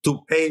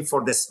to pay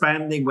for the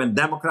spending when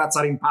Democrats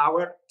are in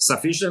power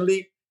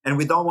sufficiently, and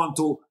we don't want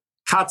to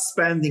cut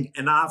spending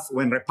enough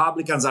when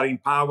Republicans are in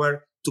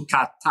power to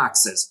cut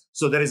taxes.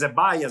 So there is a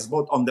bias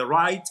both on the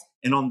right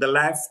and on the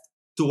left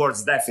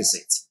towards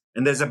deficits.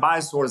 And there's a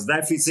bias towards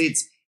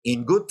deficits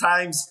in good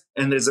times,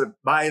 and there's a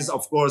bias,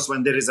 of course,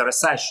 when there is a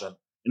recession.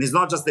 And it's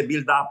not just the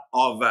buildup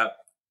of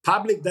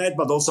public debt,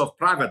 but also of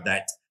private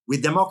debt. We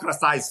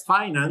democratized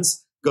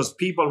finance because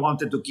people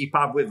wanted to keep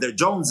up with their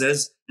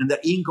Joneses and their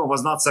income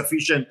was not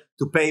sufficient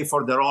to pay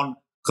for their own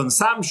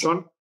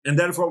consumption. And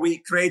therefore, we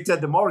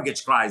created the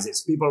mortgage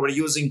crisis. People were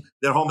using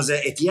their home as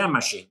an ATM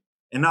machine.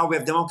 And now we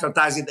have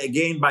democratized it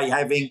again by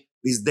having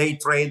this day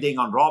trading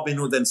on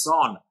Robinhood and so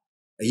on.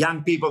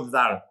 Young people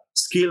that are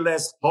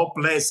skillless,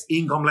 hopeless,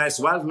 incomeless,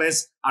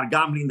 wealthless are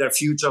gambling their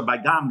future by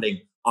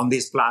gambling on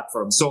this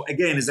platform. So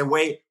again, it's a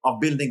way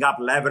of building up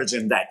leverage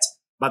and debt.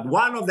 But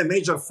one of the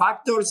major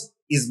factors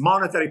is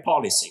monetary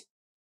policy.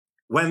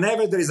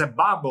 Whenever there is a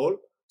bubble,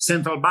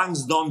 central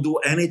banks don't do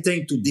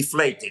anything to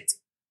deflate it.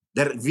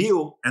 Their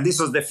view, and this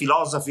was the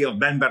philosophy of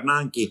Ben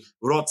Bernanke,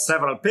 who wrote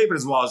several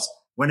papers, was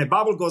when a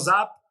bubble goes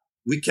up,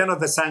 we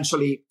cannot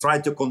essentially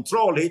try to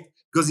control it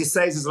because he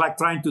says it's like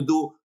trying to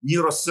do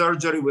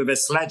neurosurgery with a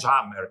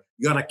sledgehammer.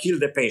 You're going to kill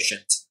the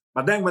patient.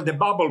 But then when the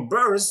bubble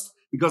bursts,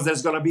 because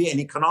there's going to be an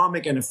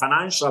economic and a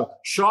financial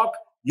shock,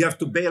 you have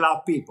to bail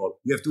out people.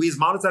 You have to ease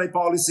monetary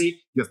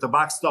policy. You have to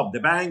backstop the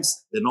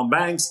banks, the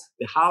non-banks,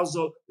 the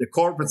household, the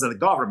corporates, and the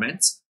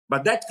governments.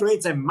 But that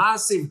creates a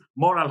massive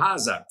moral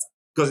hazard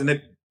because in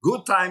a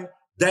good time,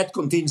 debt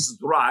continues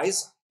to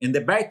rise. In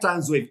the bad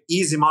times with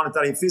easy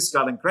monetary,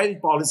 fiscal, and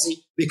credit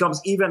policy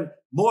becomes even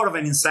more of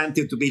an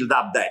incentive to build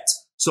up debt.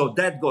 So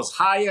debt goes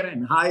higher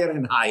and higher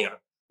and higher.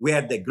 We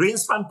had the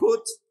Greenspan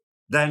put,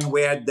 then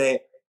we had the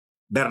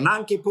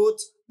Bernanke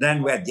put,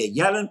 then we had the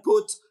Yellen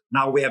put,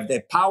 now we have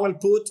the Powell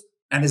put,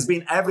 and it's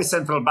been every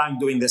central bank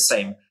doing the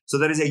same. So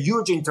there is a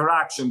huge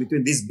interaction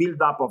between this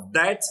buildup of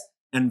debt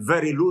and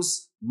very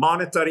loose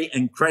monetary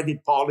and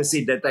credit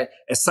policy that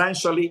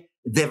essentially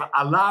they've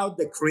allowed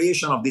the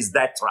creation of this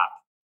debt trap.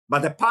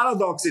 But the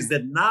paradox is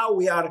that now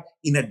we are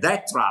in a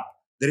debt trap.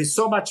 There is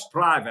so much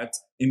private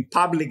and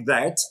public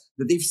debt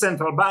that if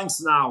central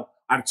banks now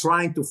are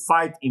trying to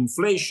fight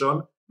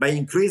inflation by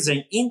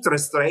increasing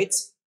interest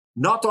rates,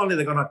 not only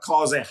they're going to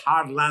cause a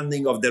hard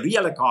landing of the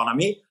real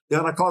economy, they're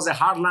going to cause a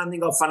hard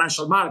landing of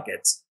financial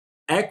markets,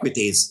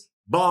 equities,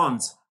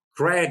 bonds,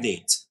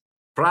 credit,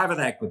 private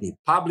equity,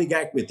 public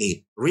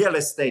equity, real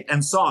estate,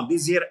 and so on.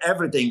 This year,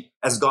 everything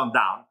has gone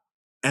down.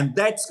 And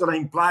that's going to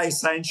imply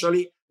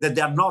essentially that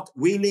they are not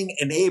willing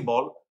and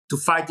able to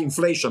fight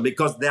inflation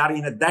because they are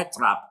in a debt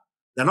trap.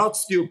 They're not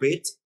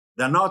stupid.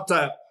 They're not,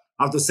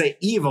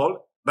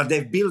 evil, but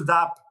they've built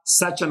up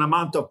such an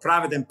amount of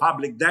private and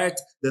public debt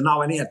that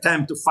now any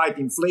attempt to fight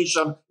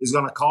inflation is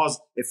going to cause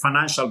a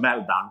financial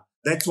meltdown.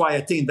 That's why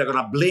I think they're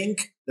going to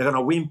blink, they're going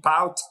to wimp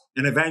out,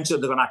 and eventually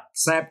they're going to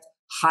accept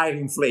higher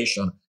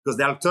inflation because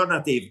the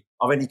alternative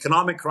of an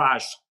economic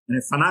crash and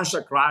a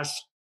financial crash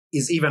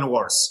is even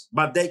worse.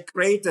 But they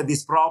created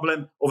this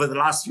problem over the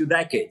last few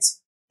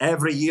decades,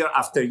 every year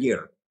after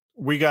year.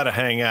 We got to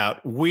hang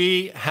out.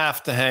 We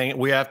have to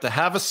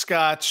have a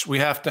scotch. We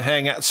have to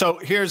hang out. So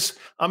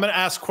I'm going to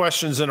ask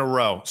questions in a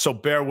row. So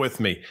bear with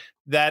me.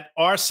 That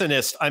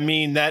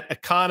that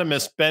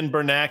economist, Ben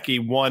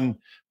Bernanke, won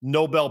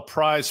Nobel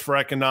Prize for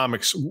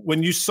economics.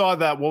 When you saw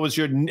that, what was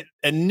your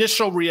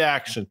initial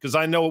reaction? Because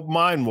I know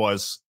mine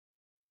was.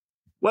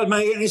 Well,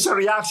 my initial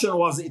reaction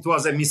was it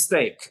was a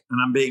mistake, and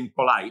I'm being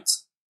polite.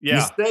 Yeah.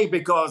 Mistake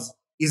because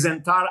his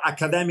entire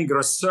academic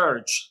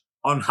research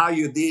on how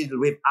you deal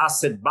with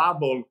asset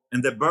bubble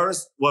and the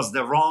burst was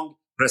the wrong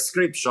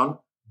prescription.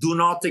 Do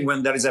nothing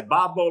when there is a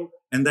bubble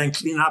and then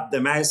clean up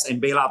the mess and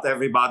bail out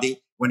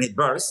everybody when it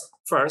bursts,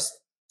 first.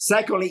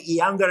 Secondly,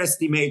 he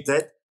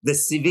underestimated the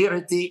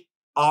severity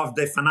of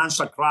the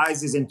financial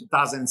crisis in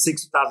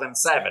 2006,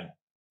 2007.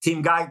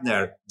 Tim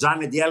Geithner,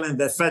 Janet Yellen,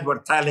 the Fed were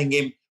telling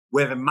him,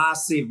 we have a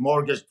massive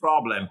mortgage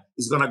problem.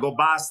 It's going to go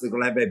bust. They're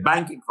going to have a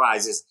banking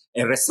crisis,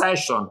 a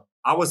recession.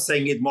 I was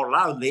saying it more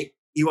loudly.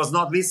 He was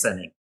not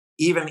listening.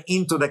 Even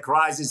into the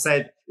crisis,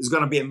 said it's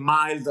going to be a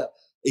mild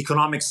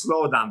economic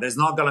slowdown. There's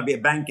not going to be a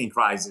banking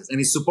crisis. And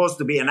he's supposed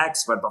to be an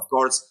expert, of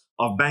course,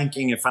 of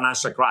banking and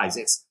financial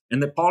crisis.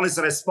 And the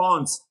policy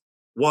response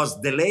was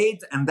delayed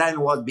and then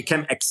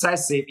became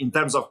excessive in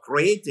terms of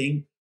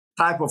creating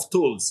type of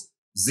tools,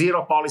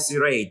 zero policy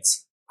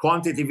rates,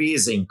 quantitative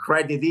easing,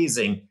 credit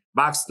easing,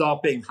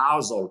 backstopping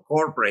household,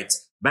 corporates,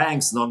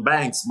 banks,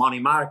 non-banks, money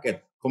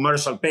market,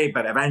 commercial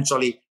paper,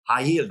 eventually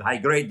high yield, high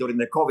grade during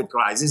the COVID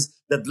crisis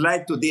that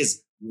led to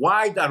this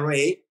wide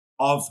array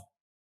of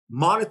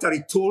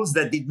monetary tools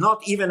that did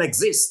not even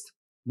exist.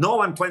 No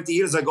one 20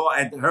 years ago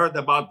had heard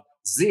about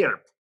ZIRP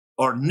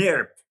or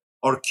NIRP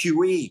or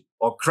QE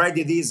or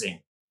credit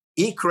easing.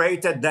 He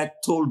created that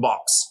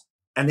toolbox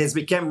and it's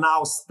become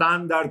now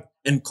standard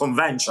and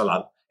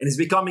conventional. And it's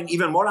becoming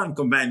even more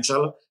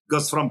unconventional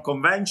because from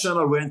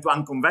conventional we went to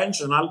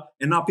unconventional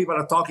and now people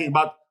are talking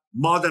about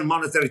modern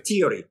monetary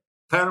theory.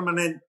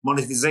 Permanent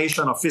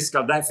monetization of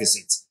fiscal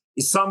deficits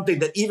is something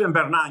that even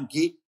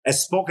Bernanke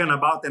has spoken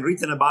about and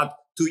written about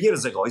 2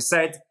 years ago. He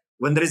said,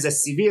 when there is a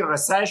severe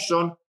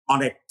recession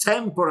on a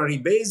temporary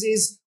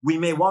basis, we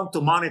may want to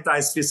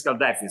monetize fiscal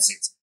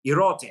deficits. He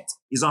wrote it.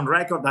 He's on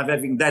record of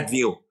having that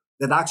view,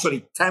 that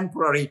actually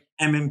temporary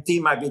MMT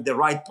might be the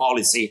right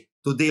policy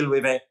to deal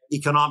with an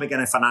economic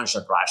and a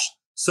financial crash.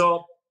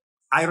 So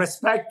I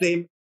respect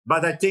him,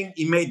 but I think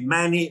he made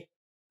many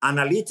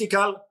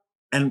analytical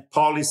and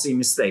policy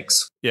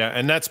mistakes. Yeah,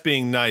 and that's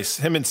being nice.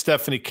 Him and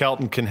Stephanie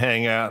Kelton can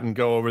hang out and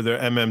go over their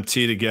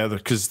MMT together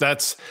because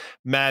that's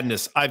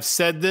madness. I've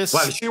said this.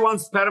 Well, she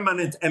wants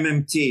permanent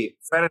MMT.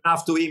 Fair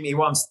enough to him, he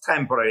wants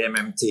temporary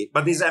MMT,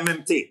 but it's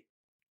MMT.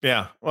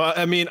 Yeah, well,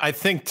 I mean, I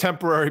think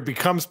temporary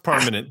becomes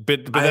permanent,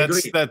 but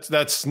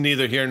that's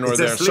neither here nor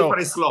there. It's a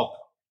slippery slope.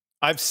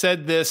 I've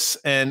said this,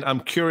 and I'm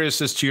curious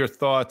as to your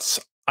thoughts.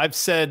 I've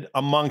said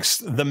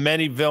amongst the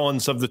many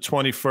villains of the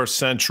 21st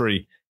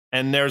century,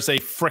 and there's a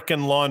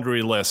frickin'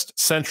 laundry list.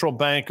 Central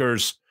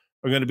bankers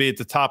are going to be at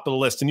the top of the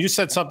list. And you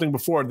said something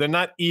before. They're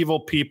not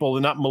evil people.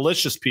 They're not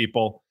malicious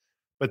people,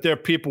 but they're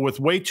people with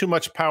way too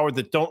much power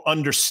that don't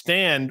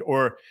understand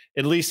or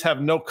at least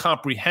have no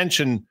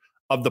comprehension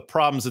of the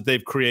problems that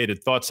they've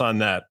created. Thoughts on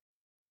that?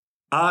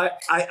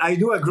 I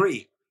do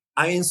agree.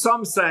 In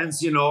some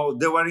sense, they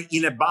were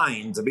in a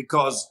bind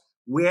because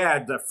we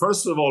had,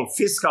 first of all,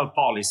 fiscal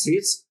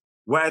policies,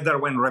 whether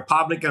when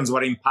Republicans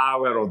were in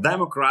power or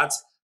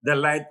Democrats, that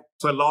led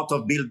to a lot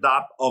of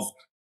build-up of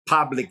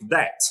public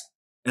debt.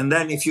 And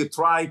then if you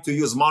try to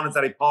use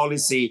monetary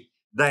policy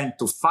then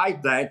to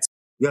fight that,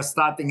 you're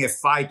starting a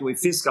fight with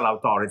fiscal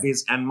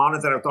authorities. And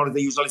monetary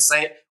authorities usually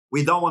say,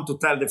 we don't want to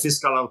tell the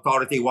fiscal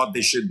authority what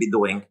they should be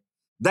doing.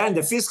 Then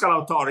the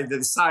fiscal authority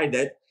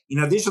decided,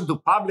 in addition to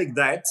public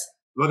debt,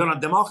 we're going to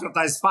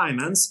democratize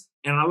finance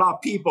and allow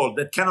people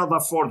that cannot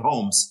afford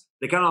homes,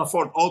 they cannot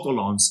afford auto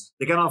loans,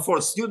 they cannot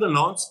afford student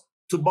loans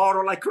to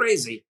borrow like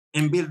crazy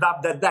and build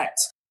up that debt.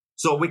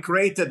 So we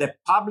created a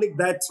public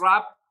debt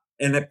trap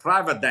and a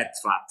private debt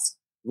trap.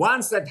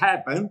 Once that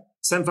happened,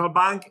 central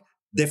bank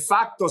de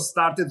facto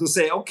started to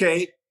say,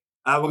 okay,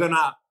 we're going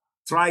to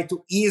try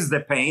to ease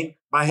the pain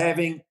by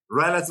having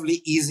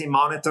relatively easy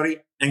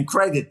monetary and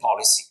credit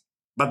policy.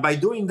 But by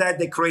doing that,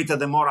 they created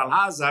a moral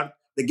hazard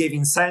that gave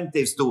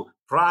incentives to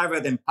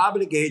private and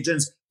public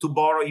agents to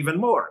borrow even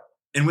more.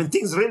 And when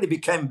things really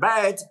became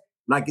bad,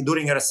 like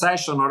during a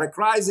recession or a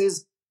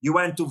crisis, you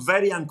went to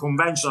very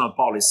unconventional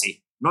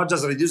policy. not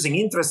just reducing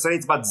interest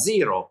rates, but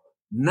zero,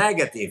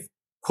 negative,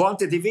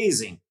 quantitative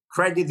easing,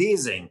 credit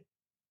easing,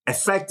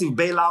 effective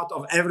bailout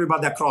of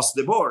everybody across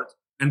the board.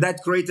 And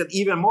that created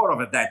even more of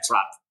a debt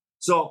trap.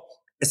 So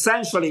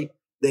essentially,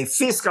 the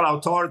fiscal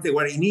authority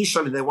were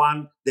initially the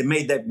one that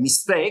made the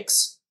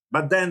mistakes,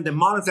 but then the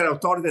monetary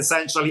authority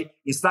essentially,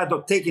 instead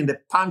of taking the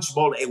punch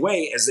bowl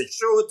away as they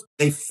should,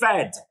 they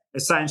fed,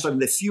 essentially,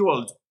 they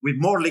fueled with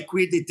more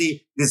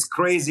liquidity this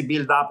crazy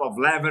buildup of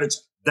leverage,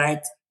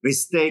 debt,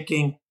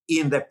 risk-taking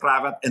in the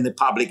private and the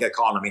public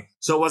economy.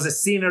 So it was a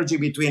synergy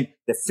between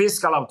the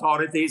fiscal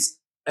authorities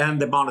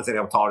and the monetary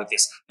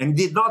authorities. And it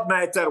did not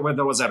matter whether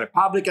there was a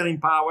Republican in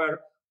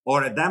power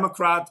or a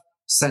Democrat,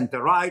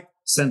 center-right,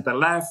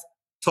 center-left,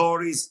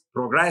 Tories,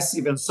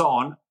 progressive, and so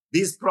on.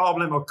 This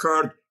problem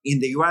occurred in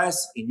the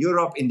US, in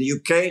Europe, in the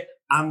UK,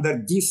 under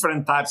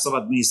different types of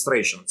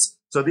administrations.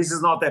 So this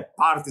is not a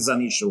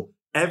partisan issue.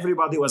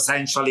 Everybody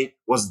essentially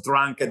was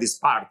drunk at this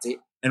party,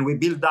 and we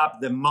built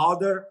up the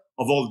mother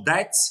of all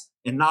debts,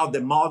 and now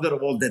the mother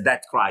of all the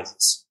debt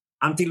crisis.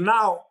 Until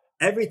now,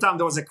 every time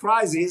there was a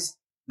crisis,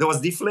 there was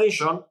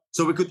deflation,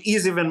 so we could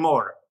ease even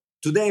more.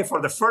 Today,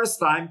 for the first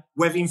time,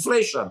 we have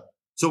inflation.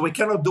 So we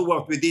cannot do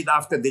what we did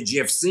after the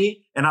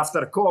GFC and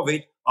after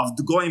COVID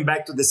of going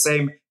back to the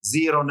same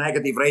zero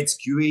negative rates,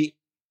 QE,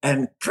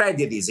 and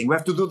credit easing. We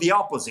have to do the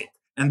opposite.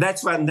 And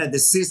that's when the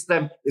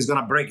system is going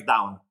to break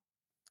down.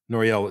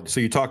 Nouriel, so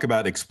you talk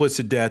about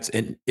explicit debts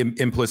and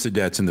implicit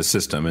debts in the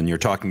system, and you're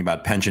talking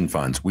about pension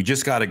funds. We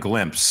just got a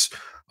glimpse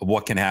of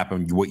what can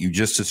happen. What you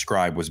just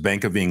described was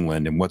Bank of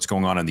England and what's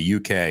going on in the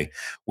UK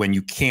when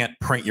you can't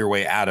print your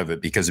way out of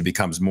it because it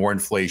becomes more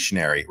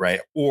inflationary,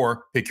 right?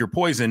 Or pick your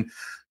poison.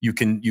 You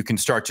can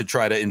start to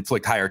try to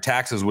inflict higher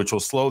taxes, which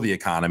will slow the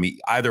economy.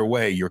 Either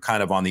way, you're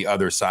kind of on the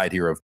other side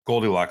here of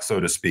Goldilocks,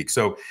 so to speak.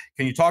 So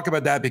can you talk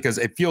about that? Because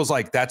it feels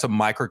like that's a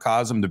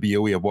microcosm, the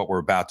BOE, of what we're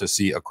about to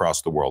see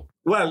across the world.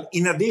 Well,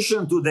 in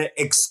addition to the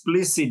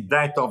explicit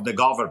debt of the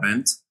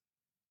government,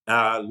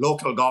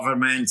 local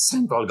government,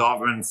 central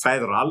government,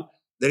 federal,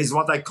 there is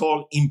what I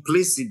call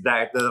implicit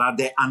debt, that are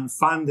the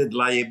unfunded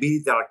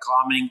liabilities that are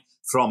coming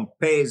from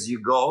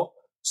pay-as-you-go,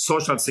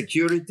 social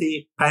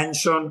security,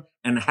 pension,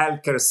 and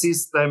healthcare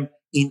system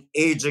in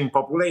aging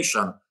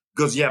population,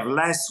 because you have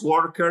less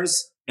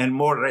workers and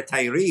more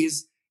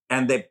retirees,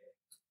 and the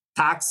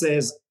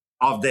taxes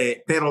of the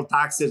payroll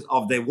taxes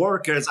of the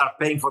workers are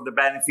paying for the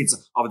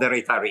benefits of the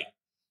retiree.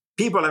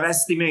 People have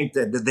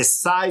estimated that the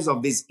size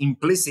of this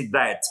implicit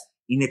debt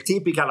in a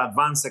typical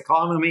advanced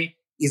economy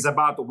is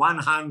about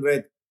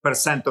 100%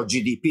 of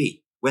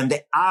GDP, when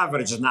the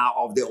average now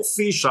of the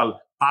official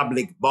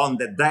public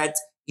bonded debt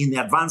in the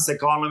advanced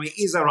economy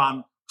is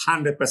around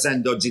 100%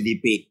 of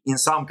GDP. In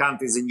some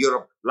countries in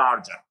Europe,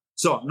 larger.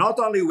 So not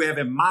only we have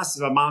a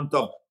massive amount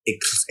of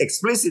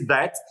explicit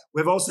debt, we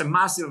have also a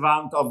massive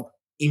amount of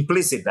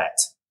implicit debt.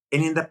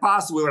 And in the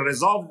past, we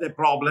resolved the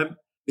problem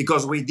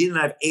because we didn't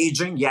have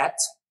aging yet,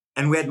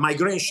 and we had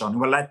migration.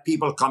 We let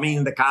people come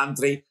in the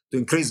country to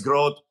increase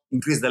growth,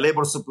 increase the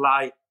labor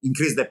supply,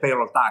 increase the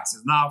payroll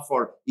taxes. Now,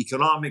 for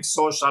economic,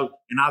 social,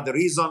 and other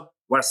reasons,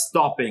 we're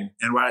stopping,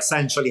 and we're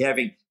essentially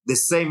having the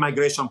same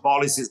migration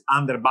policies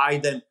under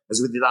Biden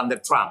as we did under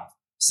Trump.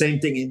 Same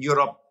thing in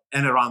Europe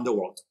and around the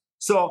world.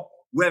 So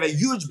we have a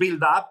huge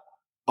buildup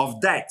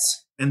of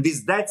debts, and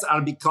these debts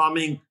are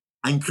becoming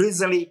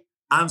increasingly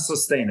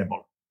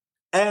unsustainable.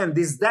 And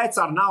these debts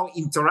are now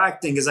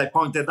interacting, as I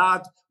pointed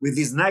out, with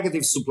this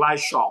negative supply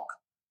shock.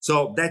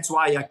 So that's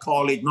why I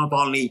call it not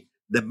only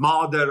the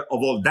mother of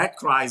all debt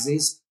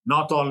crises,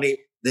 not only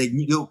the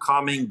new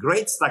coming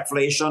great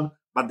stagflation,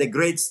 but the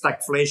great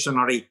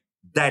stagflationary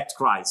debt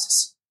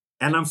crisis.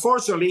 And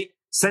unfortunately,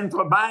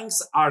 central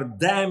banks are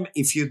damned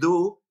if you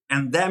do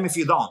and damned if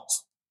you don't.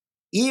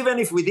 Even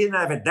if we didn't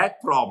have a debt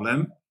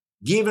problem,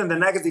 given the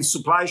negative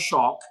supply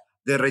shock,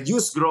 the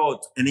reduced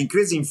growth and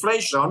increased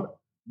inflation,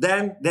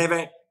 then they have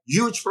a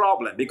huge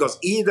problem, because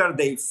either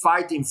they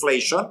fight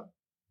inflation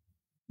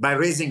by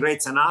raising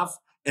rates enough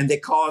and they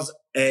cause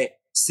a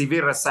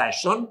severe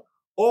recession,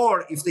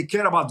 or if they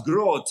care about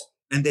growth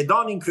and they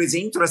don't increase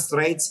interest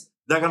rates,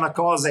 they're going to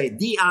cause a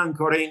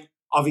de-anchoring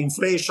of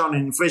inflation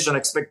and inflation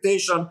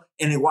expectation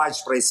and a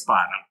widespread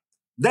spiral.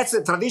 That's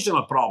a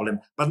traditional problem.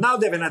 But now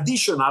they have an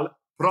additional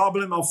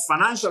problem of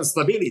financial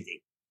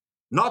stability.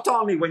 Not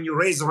only when you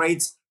raise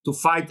rates to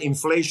fight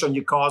inflation,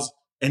 you cause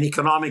an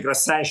economic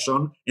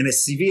recession, and a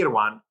severe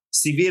one,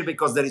 severe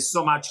because there is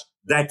so much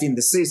debt in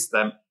the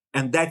system,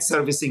 and debt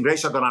servicing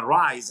ratio are going to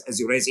rise as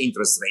you raise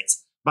interest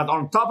rates. But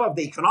on top of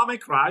the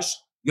economic crash,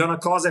 you're going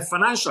to cause a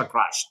financial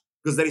crash,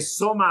 because there is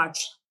so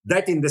much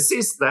debt in the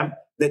system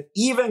that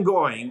even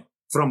going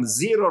from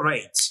zero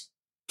rates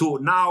to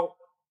now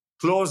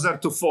closer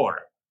to 4%,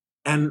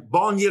 and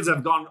bond yields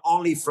have gone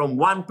only from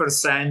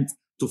 1%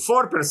 to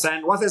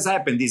 4%, what has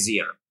happened this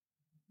year?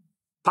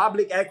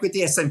 Public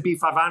equity, S&P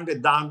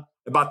 500 down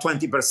about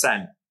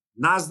 20%.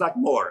 NASDAQ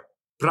more.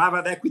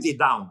 Private equity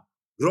down.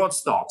 Growth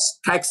stocks,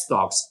 tech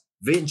stocks,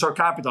 venture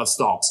capital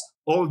stocks,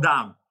 all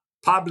down.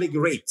 Public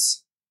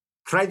REITs,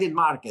 credit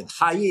market,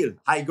 high yield,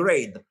 high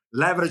grade,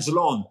 leverage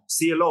loan,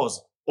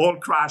 CLOs, all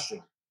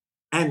crashing.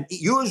 And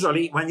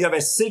usually when you have a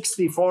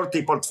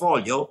 60-40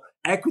 portfolio,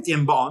 equity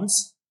and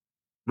bonds,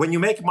 when you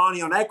make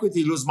money on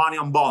equity, you lose money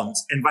on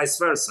bonds, and vice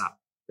versa.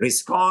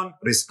 Risk on,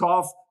 risk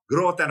off,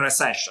 growth and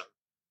recession.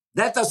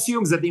 That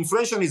assumes that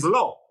inflation is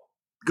low.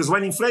 Because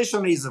when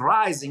inflation is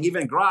rising,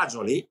 even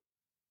gradually,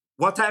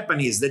 what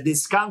happens is the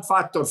discount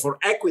factor for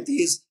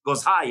equities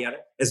goes higher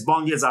as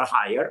bond yields are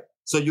higher.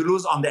 So you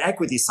lose on the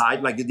equity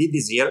side, like you did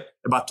this year,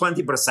 about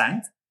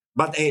 20%.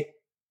 But an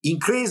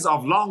increase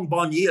of long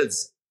bond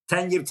yields,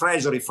 10-year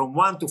treasury from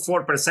 1% to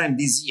 4%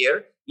 this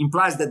year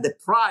implies that the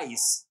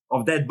price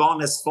of that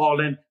bond has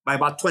fallen by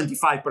about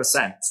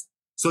 25%.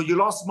 So you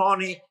lost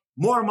money,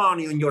 more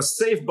money on your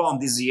safe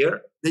bond this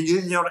year than you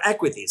did in your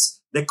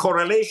equities. The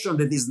correlation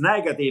that is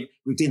negative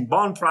between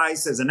bond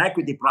prices and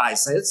equity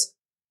prices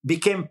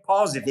became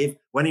positive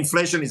when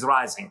inflation is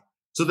rising.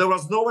 So there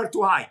was nowhere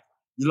to hide.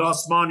 You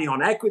lost money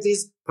on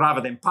equities,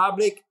 private and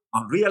public,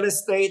 on real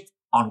estate,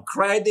 on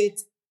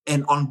credit,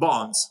 and on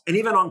bonds, and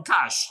even on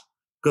cash,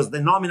 because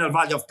the nominal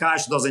value of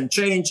cash doesn't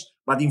change,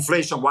 but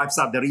inflation wipes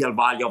out the real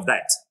value of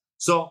that.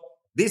 So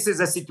this is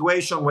a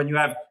situation when you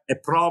have a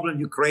problem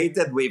you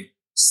created with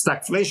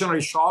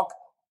stagflationary shock,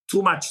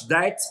 too much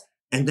debt,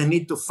 and the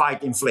need to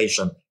fight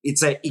inflation.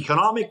 It's an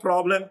economic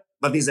problem,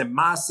 but it's a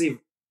massive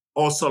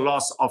also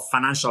loss of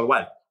financial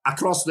wealth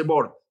across the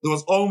board. There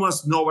was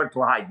almost nowhere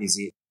to hide this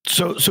year.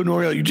 So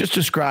Nouriel, you just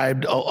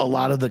described a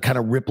lot of the kind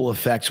of ripple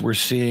effects we're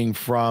seeing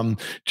from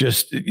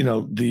just, you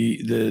know,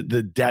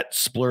 the debt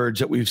splurge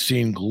that we've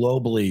seen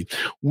globally.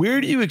 Where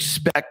do you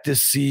expect to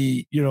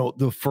see, you know,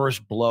 the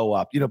first blow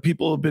up? You know,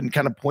 people have been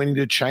kind of pointing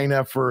to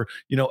China for,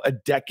 you know, a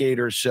decade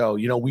or so.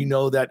 You know, we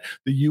know that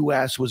the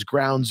U.S. was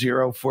ground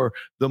zero for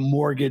the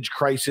mortgage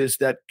crisis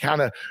that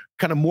kind of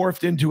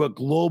morphed into a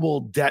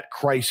global debt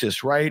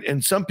crisis, right?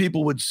 And some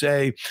people would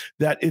say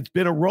that it's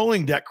been a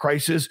rolling debt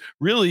crisis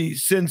really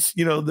since,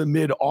 you know, the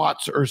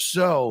mid-aughts or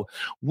so.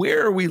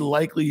 Where are we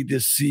likely to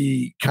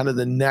see kind of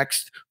the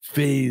next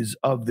phase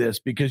of this?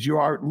 Because you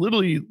are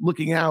literally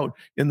looking out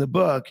in the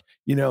book,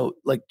 you know,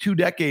 like 2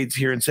 decades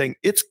here and saying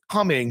it's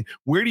coming.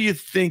 Where do you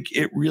think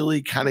it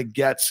really kind of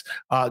gets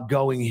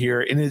going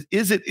here? And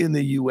is it in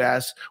the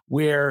U.S.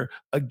 where,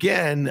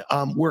 again,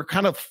 we're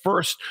kind of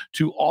first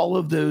to all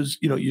of those,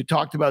 you know, you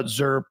talked about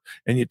ZIRP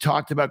and you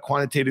talked about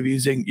quantitative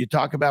easing. You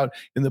talk about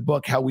in the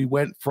book how we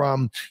went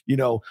from, you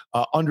know,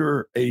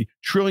 under $1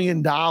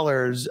 trillion,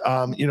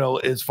 you know,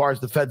 as far as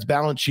the Fed's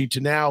balance sheet to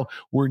now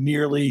we're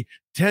nearly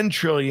 10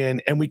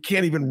 trillion and we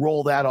can't even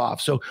roll that off.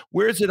 So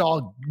where does it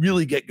all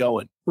really get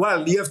going?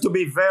 Well, you have to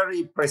be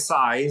very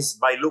precise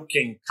by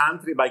looking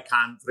country by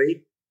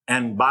country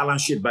and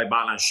balance sheet by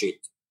balance sheet.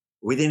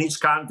 Within each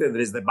country,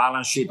 there is the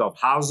balance sheet of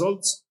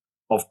households,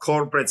 of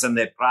corporates and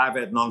the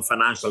private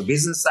non-financial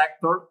business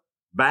sector,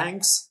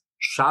 banks,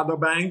 shadow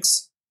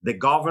banks, the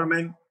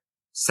government,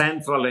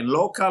 central and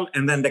local,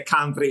 and then the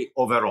country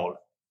overall.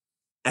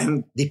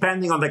 And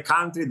depending on the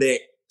country, the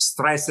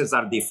stresses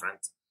are different.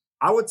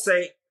 I would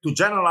say to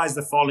generalize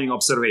the following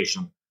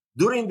observation.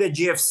 During the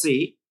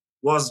GFC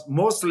was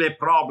mostly a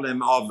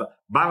problem of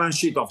balance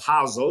sheet of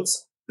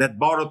households that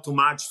borrowed too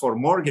much for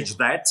mortgage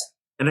debt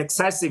and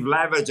excessive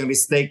leverage and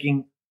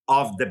risk-taking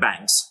of the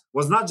banks. It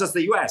was not just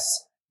the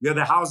US. We had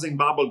the housing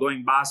bubble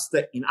going bust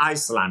in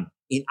Iceland,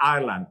 in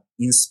Ireland,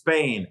 in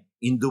Spain,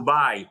 in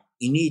Dubai,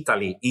 in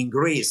Italy, in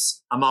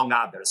Greece, among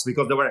others,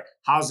 because there were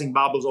housing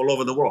bubbles all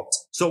over the world.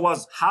 So it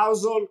was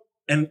household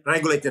and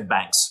regulated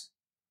banks.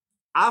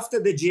 After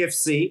the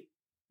GFC,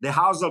 the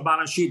household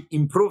balance sheet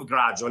improved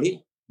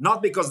gradually,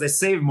 not because they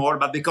saved more,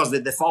 but because they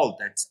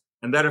defaulted.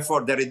 And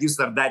therefore, they reduced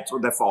their debt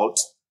through default.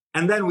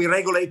 And then we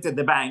regulated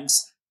the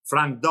banks,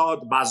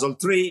 Frank-Dodd, Basel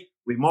III,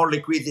 with more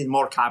liquidity,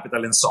 more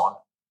capital, and so on.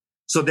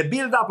 So the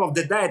buildup of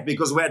the debt,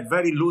 because we had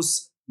very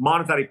loose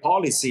monetary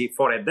policy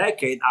for a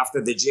decade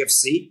after the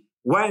GFC,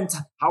 went,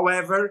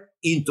 however,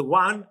 into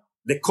one,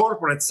 the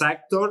corporate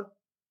sector,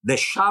 the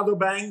shadow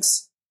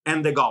banks,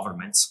 and the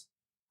governments.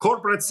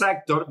 Corporate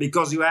sector,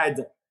 because you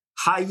had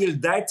high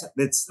yield debt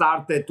that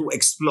started to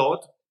explode,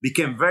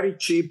 became very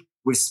cheap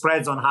with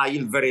spreads on high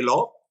yield very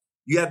low.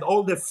 You had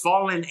all the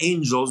fallen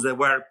angels that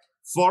were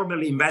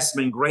formerly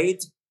investment grade,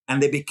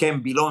 and they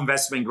became below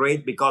investment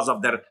grade because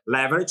of their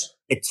leverage.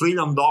 $1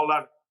 trillion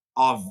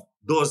of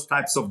those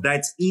types of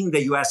debts in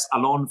the US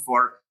alone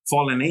for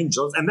fallen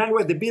angels. And then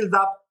with the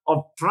buildup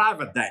of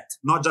private debt,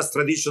 not just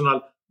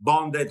traditional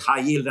bonded high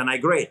yield and high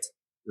grade,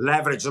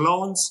 leverage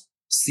loans,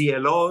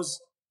 CLOs,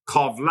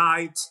 Cov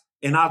Light,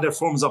 and other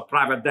forms of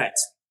private debt.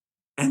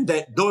 And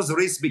those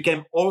risks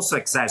became also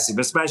excessive,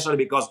 especially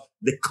because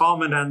the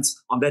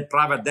covenants on that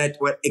private debt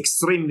were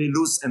extremely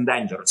loose and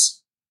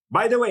dangerous.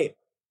 By the way,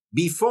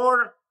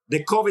 before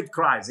the COVID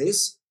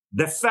crisis,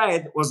 the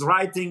Fed was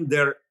writing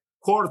their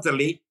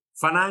quarterly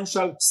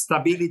financial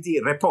stability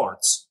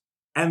reports.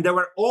 And there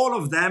were all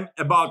of them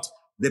about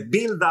the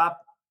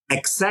build-up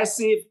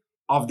excessive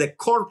of the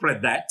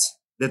corporate debt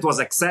that was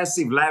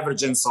excessive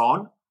leverage and so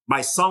on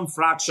by some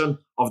fraction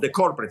of the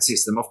corporate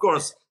system. Of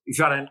course, if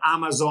you're an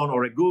Amazon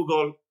or a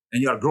Google,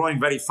 and you're growing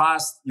very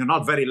fast, you're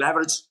not very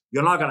leveraged,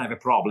 you're not going to have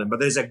a problem. But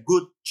there's a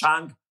good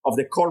chunk of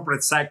the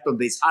corporate sector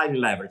that is highly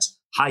leveraged,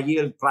 high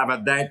yield,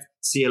 private debt,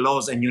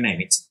 CLOs, and you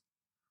name it.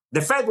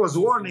 The Fed was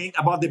warning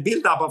about the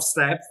buildup of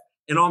steps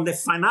and on the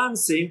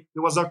financing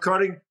that was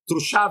occurring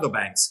through shadow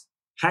banks,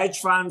 hedge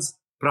funds,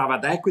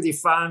 private equity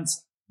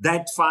funds,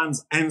 debt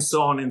funds, and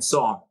so on and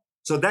so on.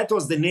 So that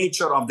was the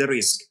nature of the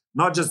risk,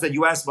 not just the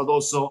US, but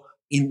also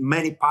in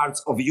many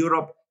parts of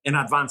Europe and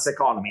advanced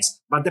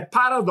economies. But the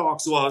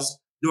paradox was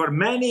there were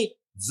many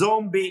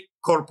zombie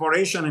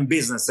corporations and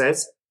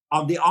businesses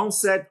on the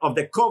onset of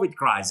the COVID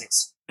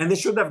crisis, and they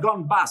should have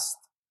gone bust.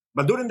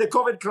 But during the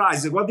COVID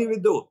crisis, what did we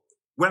do?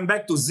 Went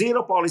back to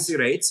zero policy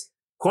rates,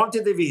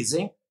 quantitative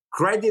easing,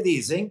 credit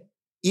easing,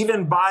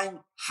 even buying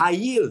high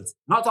yield,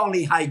 not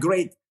only high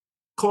grade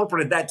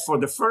corporate debt for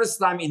the first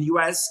time in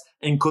US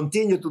and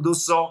continue to do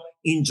so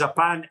in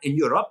Japan and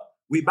Europe.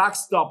 We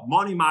backstop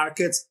money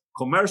markets,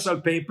 commercial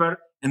paper,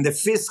 and the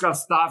fiscal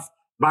stuff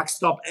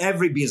backstop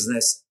every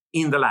business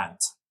in the land.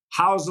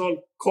 Household,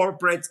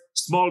 corporate,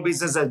 small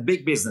businesses,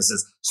 big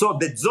businesses. So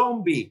the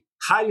zombie,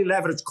 highly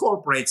leveraged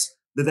corporates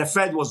that the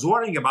Fed was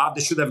worrying about,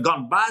 they should have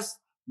gone bust.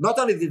 Not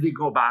only did they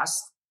go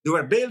bust, they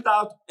were bailed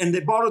out and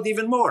they borrowed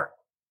even more.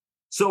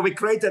 So we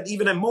created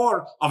even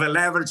more of a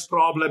leverage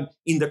problem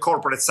in the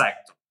corporate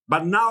sector.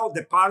 But now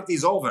the party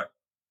is over.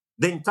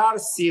 The entire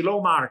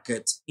CLO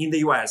market in the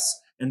US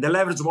and the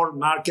leverage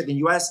market in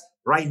the US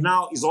right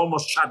now is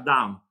almost shut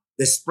down.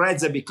 The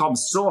spreads have become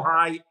so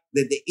high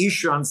that the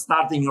issuance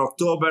starting in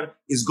October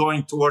is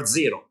going towards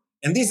zero.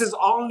 And this is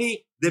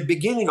only the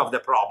beginning of the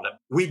problem.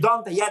 We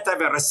don't yet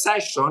have a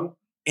recession,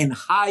 and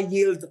high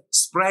yield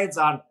spreads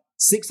are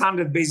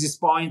 600 basis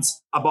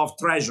points above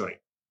Treasury.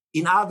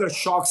 In other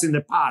shocks in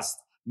the past,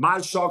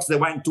 mild shocks, they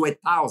went to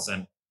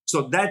 1,000.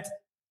 So that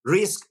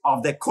risk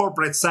of the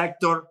corporate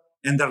sector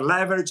and their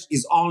leverage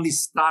is only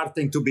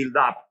starting to build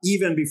up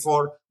even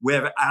before we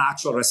have an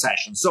actual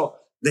recession. So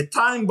the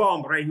time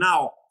bomb right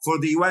now for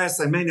the US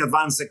and many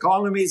advanced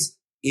economies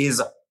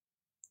is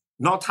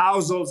not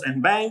households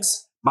and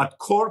banks, but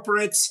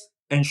corporates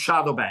and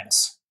shadow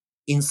banks.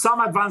 In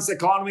some advanced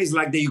economies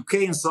like the UK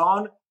and so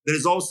on, there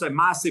is also a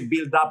massive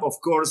buildup, of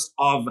course,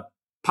 of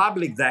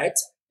public debt.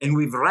 And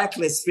with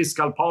reckless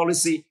fiscal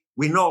policy,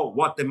 we know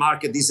what the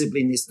market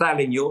discipline is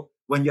telling you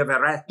when you have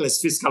a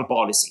reckless fiscal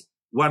policy.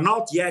 We're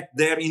not yet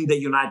there in the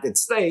United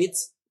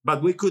States,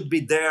 but we could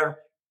be there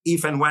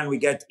if and when we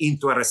get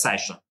into a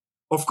recession.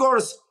 Of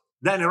course,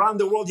 then around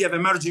the world, you have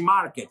emerging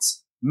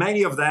markets.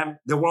 Many of them,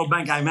 the World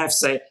Bank, IMF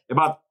say,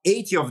 about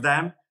 80 of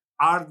them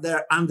are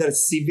there under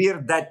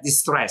severe debt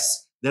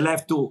distress. They'll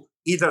have to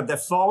either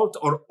default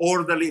or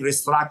orderly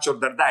restructure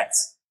their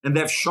debts. And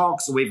they have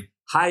shocks with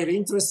higher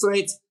interest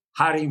rates,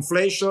 higher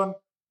inflation,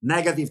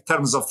 negative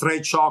terms of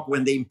trade shock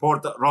when they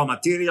import raw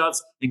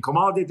materials and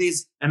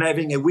commodities, and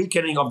having a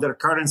weakening of their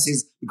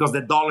currencies because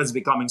the dollar is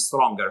becoming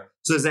stronger.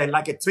 So it's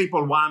like a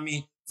triple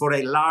whammy for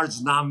a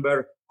large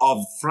number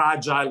of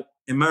fragile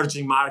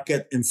emerging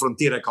market and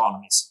frontier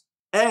economies.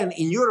 And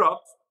in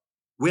Europe,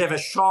 we have a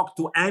shock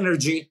to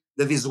energy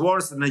that is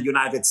worse than the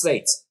United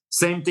States.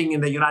 Same thing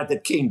in the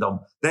United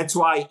Kingdom. That's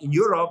why in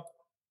Europe,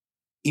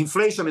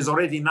 inflation is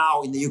already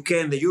now in the UK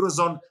and the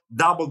Eurozone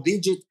double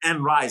digit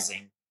and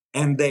rising.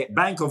 And the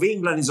Bank of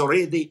England is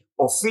already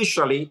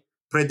officially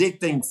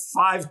predicting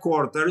 5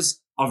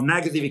 quarters of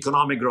negative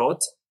economic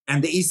growth.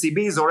 And the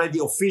ECB is already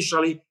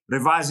officially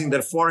revising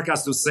their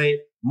forecast to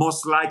say,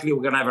 most likely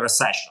we're going to have a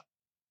recession.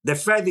 The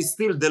Fed is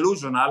still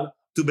delusional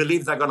to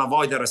believe they're going to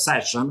avoid a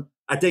recession.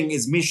 I think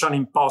it's mission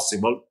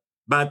impossible.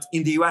 But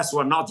in the US,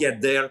 we're not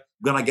yet there,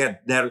 going to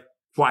get there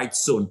quite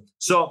soon.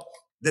 So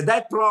the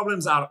debt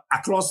problems are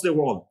across the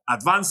world.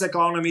 Advanced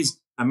economies,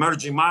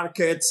 emerging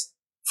markets,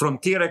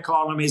 frontier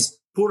economies,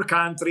 poor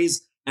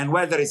countries, and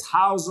whether it's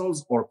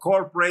households or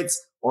corporates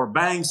or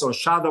banks or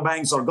shadow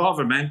banks or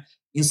government,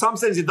 in some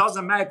sense, it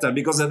doesn't matter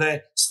because of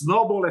the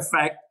snowball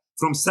effect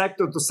from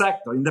sector to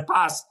sector. In the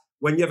past,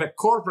 when you have a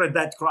corporate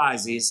debt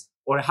crisis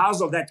or a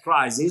household debt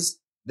crisis,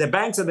 the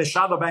banks and the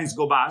shadow banks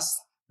go bust.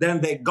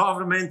 Then the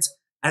government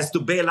has to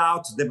bail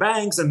out the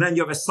banks, and then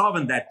you have a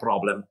sovereign debt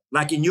problem,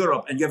 like in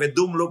Europe, and you have a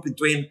doom loop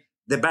between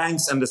the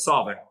banks and the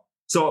sovereign.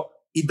 So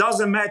it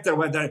doesn't matter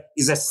whether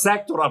it's a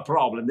sectoral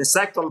problem. The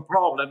sectoral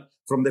problem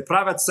from the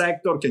private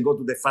sector can go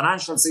to the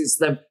financial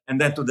system and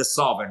then to the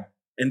sovereign.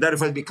 And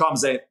therefore it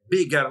becomes a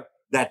bigger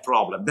debt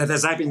problem. That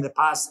has happened in the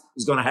past,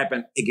 is going to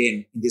happen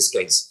again in this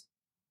case.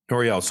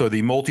 Nouriel, so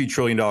the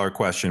multi-trillion-dollar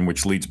question,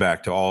 which leads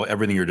back to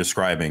everything you're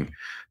describing,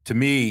 to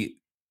me,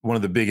 one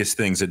of the biggest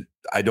things that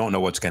I don't know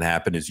what's going to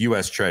happen is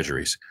U.S.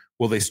 Treasuries.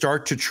 Will they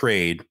start to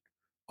trade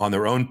on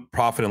their own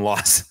profit and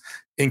loss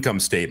income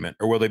statement,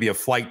 or will they be a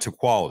flight to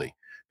quality?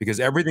 Because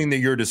everything that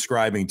you're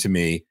describing to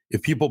me,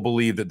 if people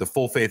believe that the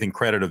full faith and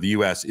credit of the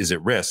U.S. is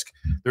at risk,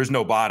 there's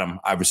no bottom,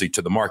 obviously,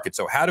 to the market.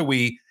 So how do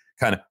we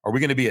are we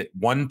going to be at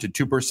 1%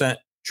 to 2%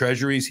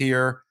 Treasuries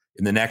here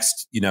in the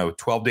next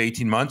 12 to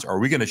 18 months? Or are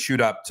we going to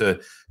shoot up to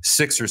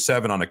 6 or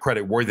 7 on a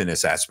credit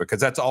worthiness aspect? Because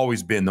that's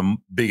always been the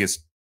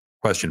biggest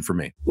question for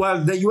me.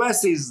 Well, the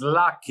US is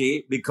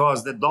lucky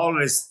because the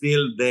dollar is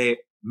still the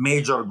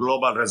major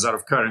global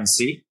reserve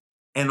currency.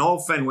 And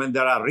often when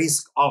there are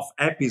risk-off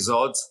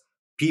episodes,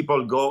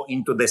 people go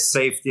into the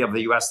safety of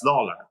the US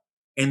dollar.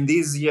 And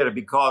this year,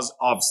 because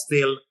of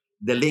still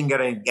the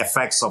lingering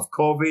effects of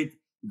COVID,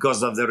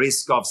 because of the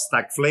risk of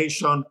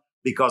stagflation,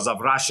 because of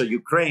Russia,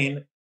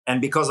 Ukraine, and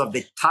because of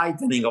the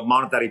tightening of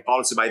monetary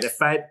policy by the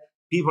Fed,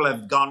 people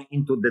have gone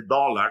into the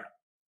dollar,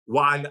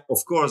 while,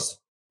 of course,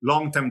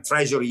 long-term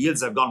treasury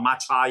yields have gone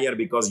much higher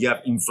because you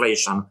have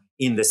inflation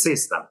in the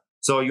system.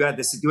 So you had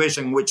the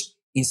situation in which,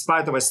 in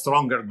spite of a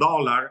stronger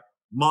dollar,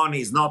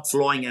 money is not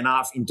flowing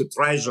enough into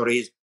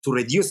treasuries to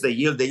reduce the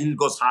yield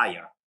goes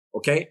higher,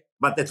 okay?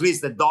 But at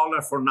least the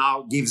dollar for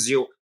now gives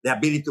you the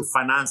ability to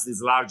finance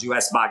this large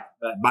US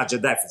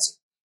budget deficit.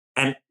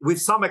 And with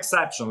some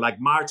exception, like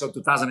March of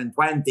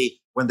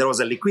 2020, when there was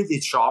a liquidity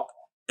shock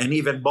and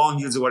even bond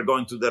yields were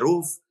going to the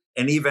roof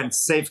and even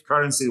safe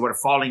currencies were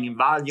falling in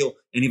value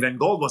and even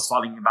gold was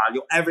falling in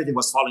value, everything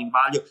was falling in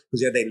value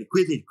because you had a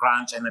liquidity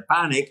crunch and a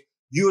panic,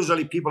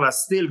 usually people are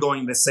still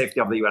going in the safety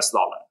of the US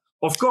dollar.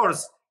 Of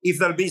course, if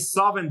there'll be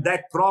sovereign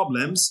debt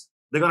problems,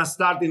 they're going to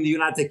start in the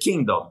United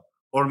Kingdom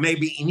or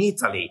maybe in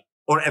Italy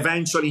or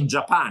eventually in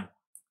Japan.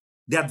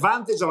 The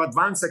advantage of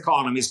advanced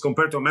economies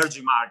compared to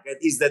emerging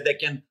markets is that they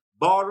can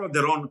borrow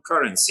their own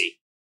currency,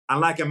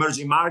 unlike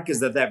emerging markets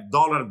that have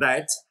dollar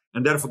debt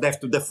and therefore they have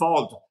to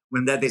default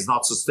when that is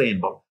not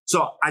sustainable.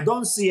 So I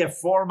don't see a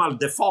formal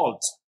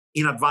default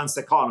in advanced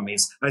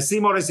economies. I see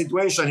more a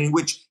situation in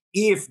which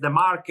if the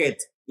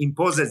market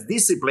imposes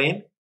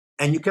discipline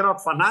and you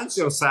cannot finance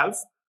yourself,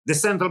 the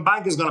central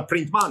bank is going to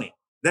print money.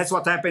 That's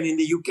what happened in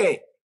the UK,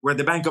 where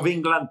the Bank of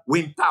England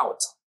wimped out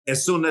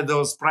as soon as there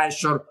was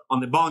pressure on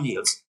the bond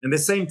yields. And the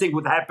same thing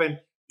would happen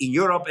in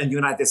Europe and the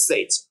United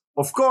States.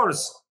 Of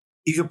course,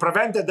 if you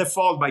prevent a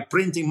default by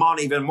printing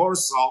money even more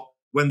so,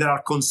 when there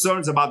are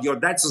concerns about your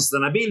debt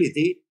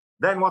sustainability,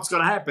 then what's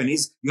going to happen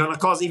is you're going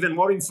to cause even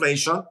more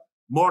inflation,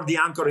 more the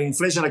anchor in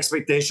inflation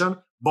expectation.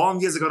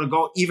 Bond yields are going to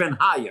go even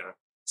higher.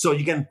 So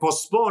you can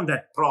postpone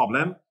that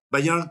problem,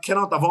 but you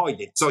cannot avoid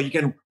it. So you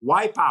can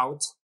wipe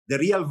out the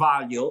real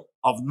value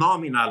of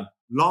nominal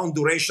long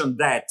duration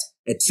debt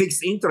at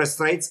fixed interest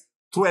rates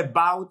through a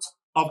bout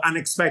of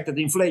unexpected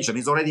inflation.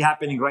 It's already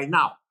happening right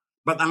now.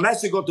 But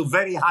unless you go to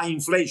very high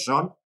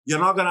inflation, you're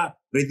not going to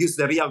reduce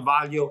the real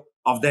value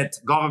of that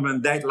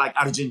government debt like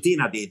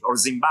Argentina did or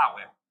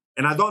Zimbabwe.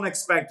 And I don't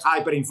expect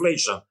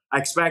hyperinflation. I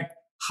expect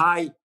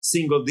high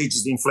single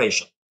digit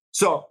inflation.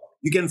 So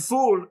you can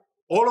fool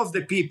all of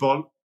the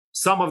people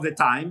some of the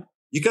time.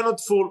 You cannot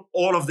fool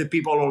all of the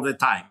people all the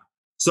time.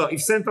 So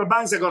if central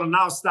banks are going to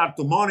now start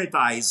to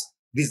monetize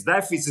this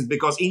deficit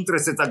because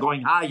interest rates are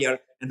going higher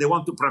and they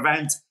want to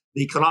prevent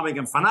the economic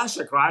and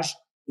financial crash,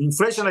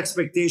 inflation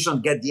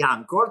expectations get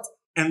de-anchored,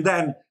 and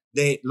then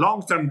the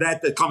long-term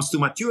debt that comes to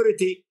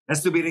maturity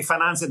has to be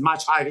refinanced at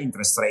much higher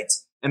interest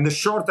rates. And the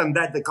short-term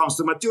debt that comes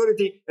to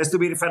maturity has to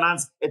be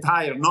refinanced at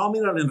higher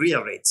nominal and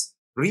real rates.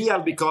 Real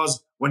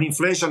because when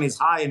inflation is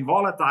high and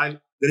volatile,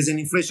 there is an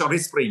inflation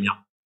risk premium.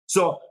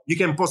 So you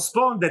can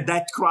postpone the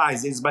debt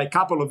crisis by a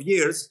couple of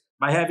years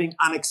by having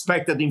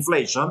unexpected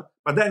inflation.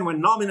 But then when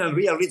nominal and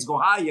real rates go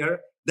higher,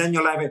 then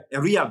you'll have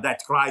a real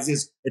debt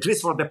crisis, at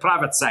least for the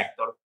private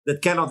sector,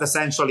 that cannot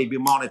essentially be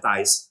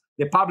monetized.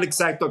 The public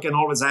sector can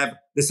always have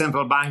the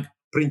central bank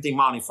printing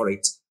money for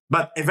it.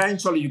 But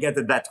eventually you get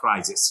a debt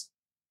crisis.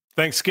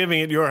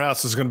 Thanksgiving at your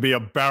house is going to be a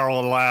barrel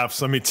of laughs.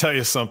 Let me tell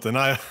you something.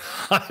 I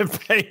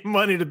pay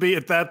money to be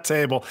at that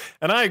table.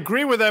 And I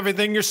agree with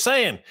everything you're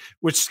saying,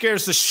 which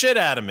scares the shit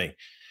out of me.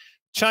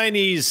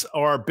 Chinese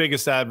are our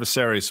biggest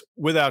adversaries,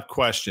 without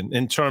question,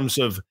 in terms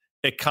of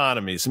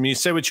economies. I mean, you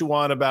say what you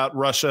want about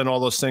Russia and all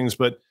those things,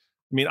 but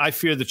I mean, I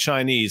fear the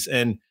Chinese.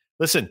 And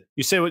listen,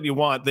 you say what you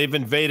want. They've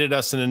invaded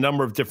us in a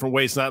number of different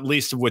ways, not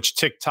least of which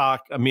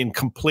TikTok, I mean,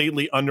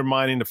 completely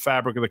undermining the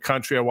fabric of the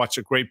country. I watched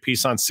a great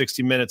piece on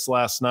 60 Minutes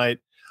last night.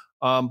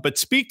 But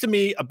speak to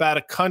me about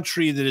a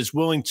country that is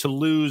willing to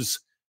lose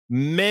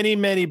many,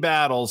 many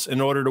battles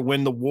in order to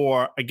win the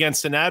war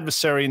against an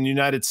adversary in the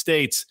United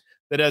States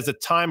that has a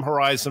time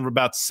horizon of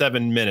about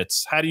 7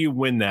 minutes. How do you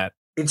win that?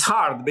 It's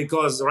hard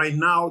because right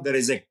now there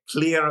is a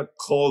clear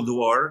Cold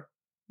War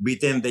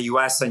between the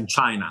US and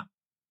China.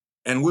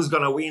 And who's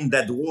going to win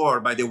that war,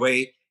 by the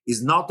way,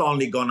 is not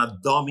only going to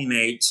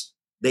dominate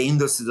the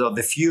industries of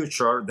the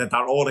future that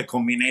are all a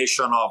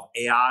combination of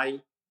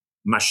AI,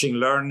 machine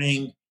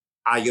learning,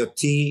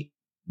 IoT,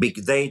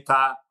 big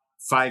data,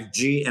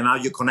 5G, and how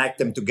you connect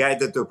them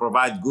together to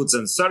provide goods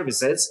and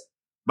services.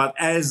 But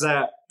as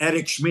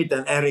Eric Schmidt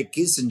and Eric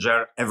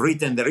Kissinger have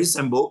written in the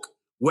recent book,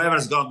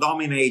 whoever's going to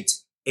dominate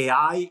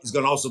AI is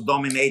going to also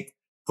dominate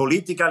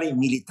politically,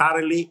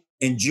 militarily,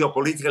 and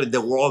geopolitically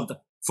the world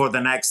for the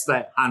next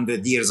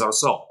 100 years or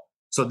so.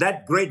 So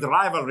that great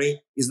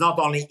rivalry is not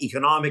only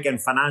economic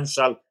and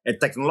financial and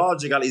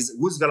technological, is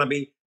who's going to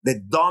be the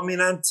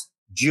dominant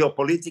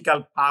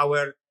geopolitical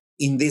power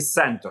in this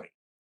century.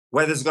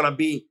 Whether it's going to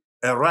be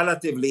a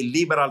relatively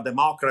liberal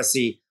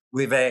democracy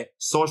with a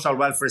social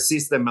welfare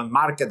system and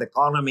market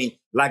economy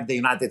like the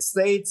United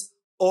States,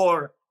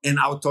 or an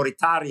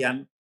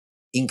authoritarian,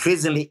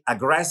 increasingly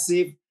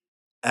aggressive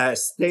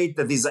state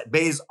that is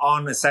based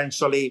on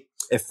essentially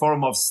a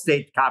form of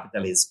state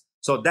capitalism.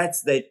 So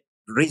that's the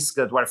risk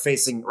that we're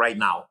facing right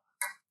now.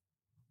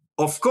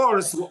 Of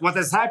course, what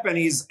has happened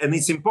is, and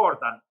it's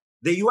important,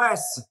 the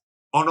US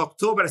on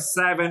October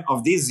 7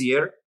 of this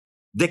year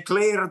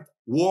declared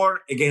war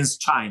against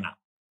China.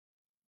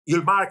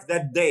 You'll mark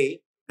that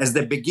day as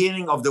the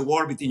beginning of the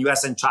war between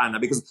US and China,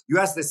 because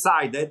US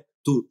decided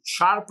to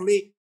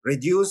sharply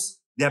reduce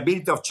the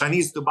ability of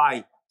Chinese to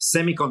buy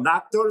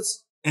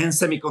semiconductors and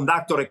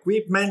semiconductor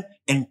equipment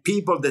and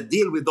people that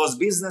deal with those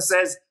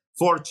businesses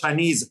for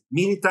Chinese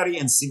military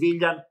and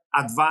civilian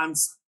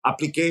advanced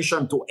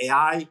application to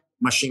AI,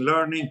 machine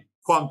learning,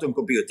 quantum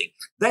computing.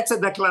 That's a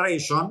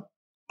declaration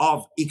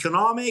of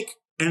economic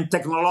and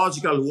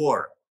technological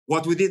war.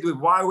 What we did with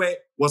Huawei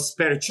was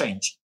spare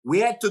change. We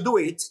had to do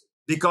it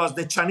because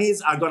the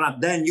Chinese are going to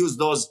then use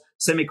those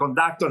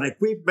semiconductor and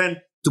equipment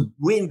to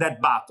win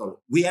that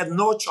battle. We had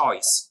no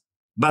choice.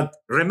 But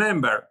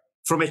remember,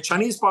 from a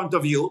Chinese point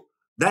of view,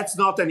 that's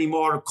not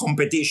anymore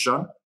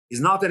competition.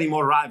 It's not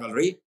anymore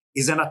rivalry.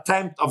 It's an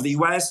attempt of the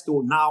US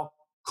to now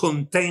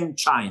contain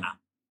China.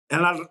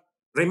 And I'll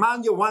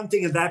remind you one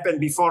thing that happened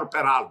before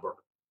Pearl Harbor.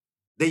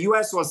 The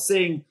US was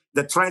seeing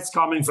the threats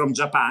coming from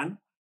Japan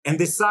and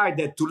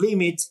decided to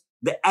limit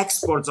the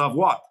exports of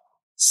what?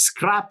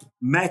 Scrap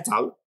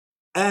metal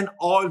and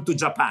oil to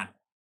Japan.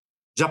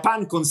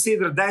 Japan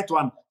considered that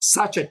one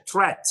such a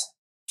threat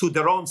to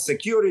their own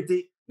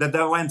security that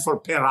they went for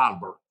Pearl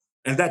Harbor.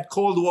 And that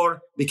Cold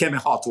War became a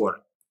hot war.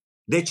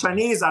 The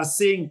Chinese are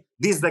seeing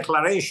this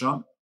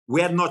declaration,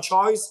 we had no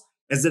choice,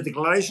 as a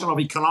declaration of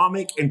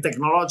economic and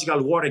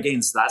technological war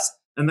against us.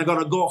 And they're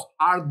going to go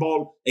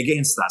hardball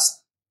against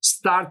us,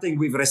 starting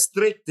with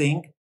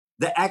restricting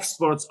the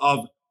exports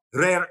of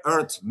rare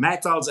earth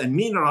metals and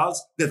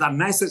minerals that are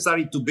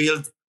necessary to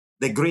build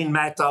the green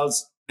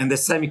metals and the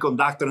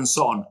semiconductor and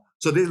so on.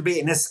 So there will be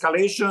an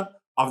escalation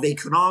of the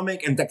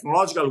economic and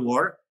technological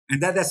war.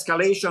 And that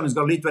escalation is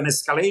going to lead to an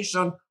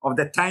escalation of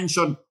the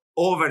tension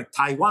over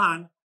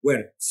Taiwan,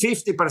 where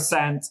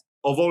 50%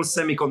 of all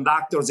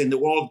semiconductors in the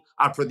world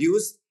are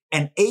produced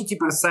and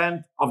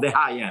 80% of the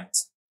high end.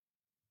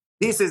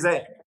 This is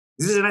an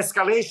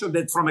escalation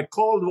that from a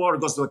Cold War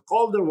goes to a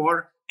colder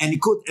war, and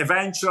it could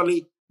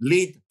eventually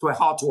lead to a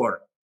hot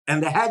war.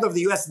 And the head of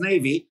the US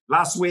Navy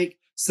last week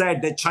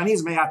said that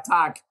Chinese may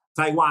attack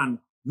Taiwan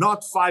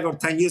not 5 or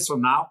 10 years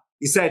from now.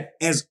 He said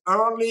as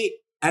early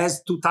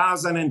as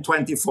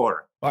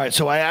 2024. All right.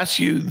 So I asked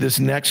you this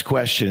next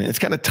question. It's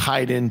kind of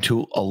tied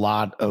into a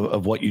lot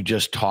of what you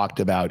just talked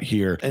about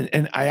here.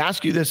 And I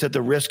ask you this at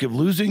the risk of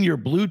losing your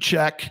blue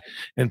check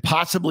and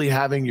possibly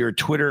having your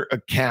Twitter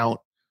account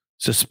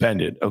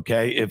suspended.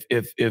 Okay.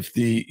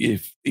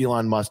 If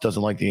Elon Musk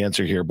doesn't like the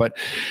answer here, but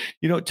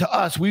to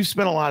us, we've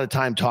spent a lot of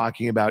time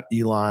talking about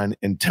Elon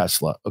and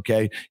Tesla.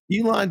 Okay.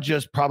 Elon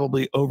just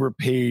probably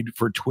overpaid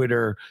for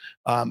Twitter,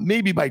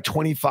 maybe by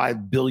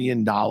 $25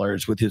 billion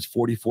with his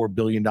 $44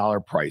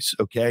 billion price.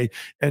 Okay.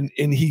 And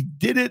he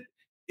did it,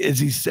 as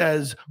he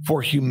says,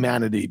 for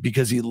humanity,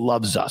 because he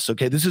loves us.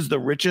 Okay. This is the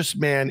richest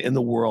man in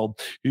the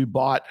world who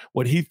bought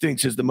what he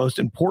thinks is the most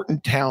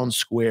important town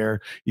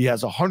square. He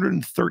has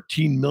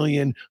 113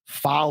 million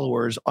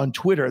followers on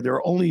Twitter. There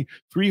are only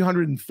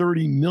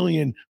 330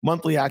 million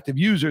monthly active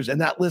users, and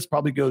that list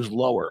probably goes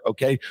lower.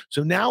 Okay.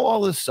 So now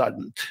all of a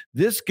sudden,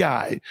 this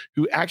guy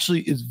who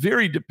actually is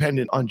very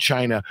dependent on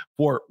China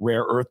for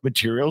rare earth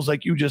materials,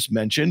 like you just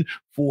mentioned,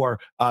 for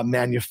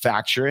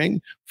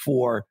manufacturing,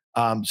 for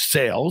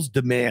sales,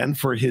 demand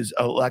for his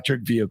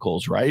electric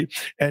vehicles, right?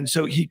 And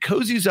so he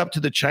cozies up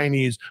to the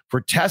Chinese for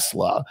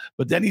Tesla,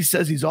 but then he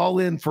says he's all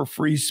in for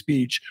free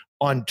speech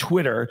on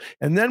Twitter.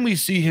 And then we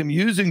see him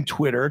using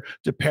Twitter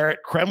to parrot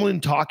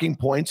Kremlin talking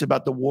points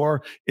about the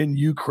war in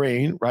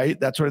Ukraine, right?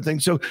 That sort of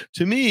thing. So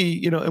to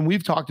me, and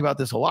we've talked about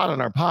this a lot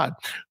on our pod,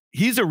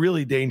 he's a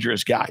really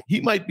dangerous guy.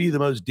 He might be the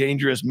most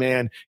dangerous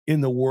man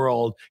in the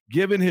world,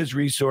 given his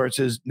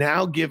resources,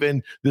 now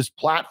given this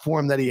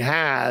platform that he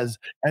has.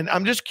 And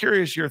I'm just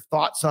curious your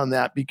thoughts on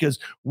that, because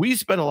we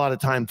spent a lot of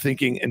time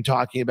thinking and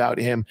talking about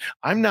him.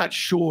 I'm not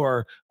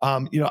sure,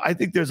 I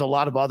think there's a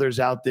lot of others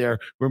out there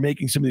who are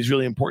making some of these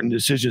really important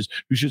decisions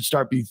who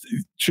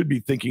should be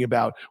thinking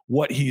about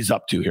what he's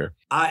up to here.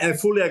 I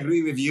fully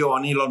agree with you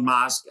on Elon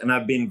Musk, and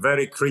I've been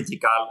very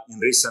critical in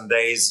recent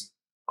days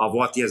of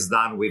what he has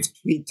done with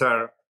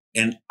Twitter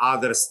and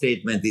other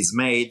statements he's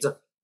made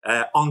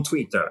on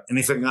Twitter. And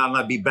if I'm going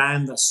to be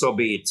banned, so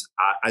be it.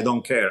 I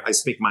don't care. I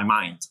speak my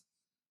mind.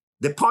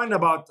 The point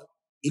about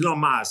Elon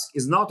Musk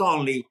is not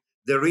only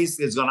the risk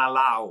it's going to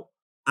allow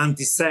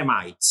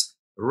anti-Semites,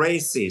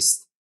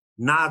 racists,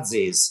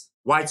 Nazis,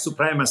 white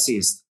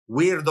supremacists,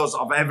 weirdos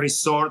of every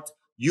sort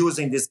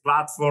using this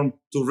platform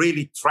to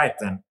really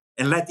threaten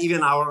and let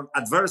even our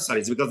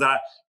adversaries, because there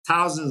are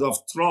thousands of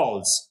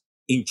trolls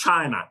in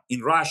China, in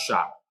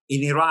Russia,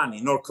 in Iran,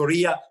 in North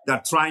Korea,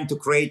 they're trying to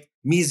create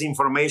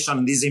misinformation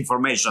and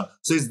disinformation.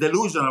 So it's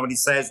delusional when it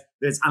says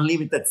there's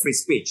unlimited free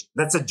speech.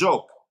 That's a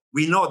joke.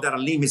 We know there are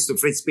limits to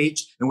free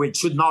speech, and we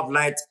should not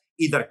let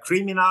either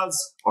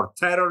criminals or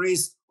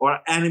terrorists or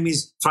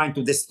enemies trying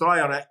to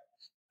destroy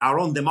our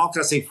own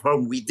democracy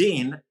from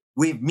within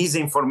with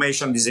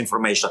misinformation,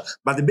 disinformation.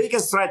 But the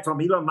biggest threat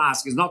from Elon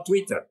Musk is not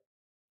Twitter.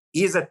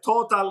 He is a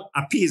total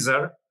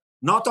appeaser,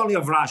 not only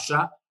of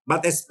Russia,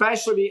 but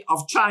especially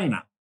of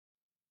China.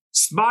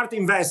 Smart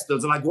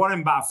investors like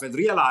Warren Buffett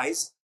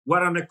realize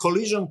we're on a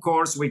collision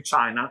course with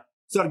China,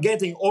 so they're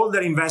getting all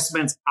their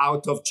investments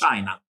out of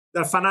China,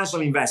 their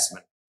financial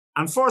investment.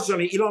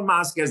 Unfortunately, Elon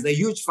Musk has the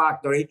huge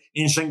factory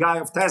in Shanghai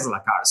of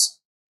Tesla cars.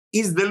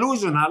 He's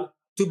delusional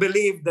to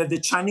believe that the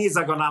Chinese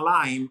are going to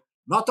allow him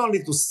not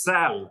only to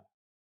sell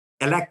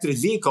electric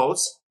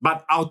vehicles,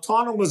 but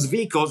autonomous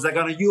vehicles that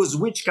are going to use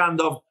which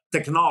kind of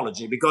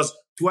technology? Because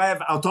to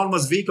have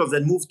autonomous vehicles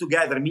that move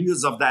together,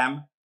 millions of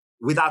them,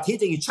 without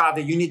hitting each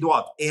other, you need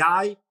what?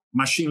 AI,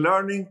 machine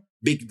learning,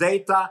 big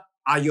data,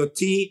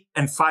 IoT,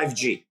 and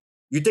 5G.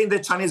 You think the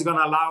Chinese are going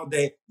to allow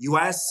the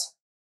US,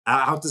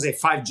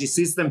 5G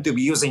system to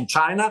be used in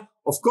China?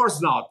 Of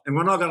course not. And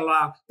we're not going to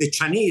allow the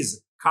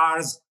Chinese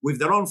cars with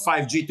their own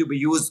 5G to be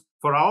used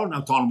for our own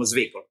autonomous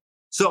vehicle.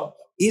 So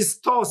he's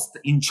toast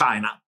in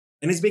China.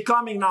 And it's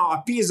becoming now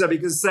a pizza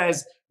because it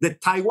says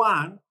that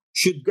Taiwan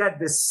should get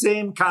the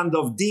same kind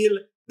of deal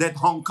that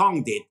Hong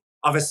Kong did,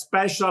 of a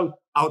special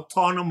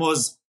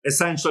autonomous,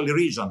 essentially,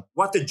 region.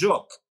 What a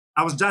joke.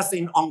 I was just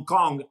in Hong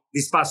Kong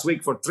this past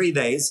week for 3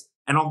 days,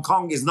 and Hong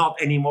Kong is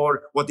not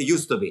anymore what it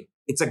used to be.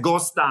 It's a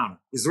ghost town.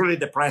 It's really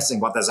depressing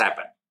what has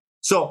happened.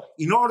 So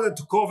in order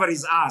to cover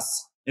his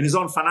ass and his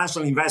own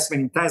financial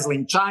investment in Tesla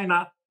in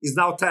China, he's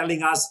now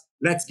telling us,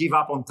 let's give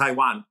up on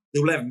Taiwan. They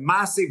will have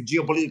massive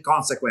geopolitical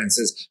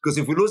consequences, because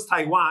if we lose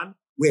Taiwan,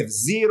 we have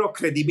zero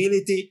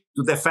credibility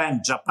to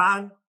defend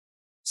Japan,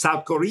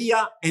 South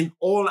Korea, and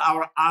all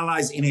our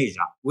allies in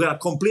Asia. We'll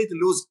completely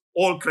lose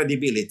all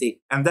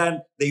credibility. And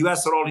then the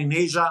US role in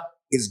Asia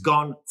is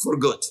gone for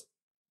good.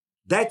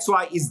 That's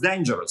why it's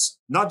dangerous,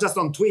 not just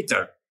on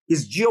Twitter.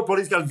 His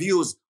geopolitical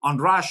views on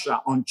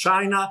Russia, on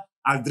China,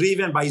 are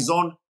driven by his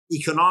own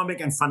economic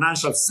and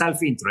financial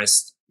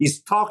self-interest.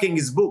 He's talking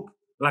his book,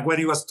 like when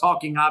he was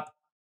talking up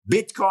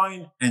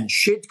Bitcoin and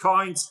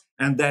shitcoins,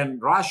 and then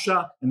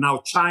Russia, and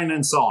now China,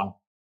 and so on.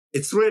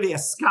 It's really a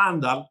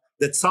scandal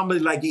that somebody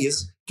like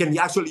this can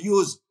actually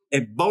use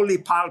a bully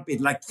pulpit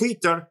like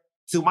Twitter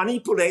to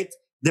manipulate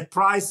the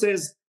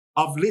prices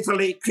of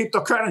literally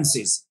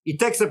cryptocurrencies. He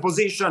takes a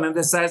position and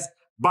then says,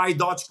 buy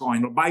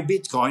Dogecoin or buy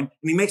Bitcoin, and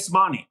he makes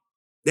money.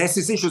 The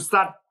SEC should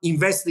start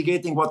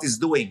investigating what he's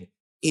doing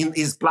in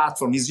his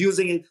platform. He's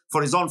using it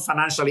for his own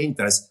financial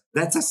interests.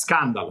 That's a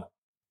scandal.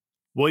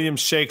 William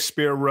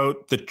Shakespeare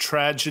wrote The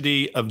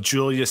Tragedy of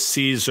Julius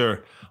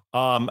Caesar.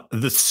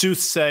 The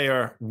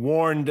soothsayer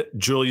warned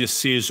Julius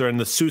Caesar, and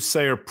the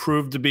soothsayer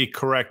proved to be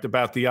correct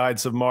about the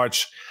Ides of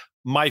March.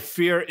 My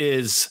fear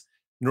is,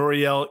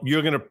 Nouriel,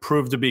 you're going to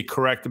prove to be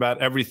correct about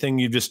everything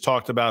you just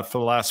talked about for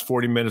the last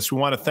 40 minutes. We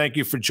want to thank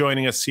you for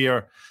joining us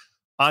here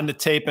on The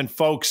Tape. And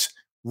folks,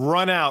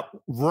 run,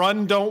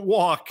 don't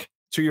walk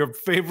to your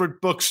favorite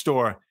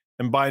bookstore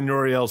and buy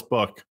Nouriel's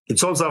book.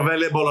 It's also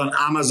available on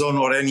Amazon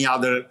or any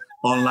other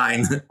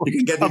online. You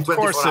can get it. Of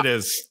course it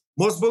is.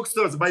 Most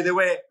bookstores, by the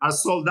way, are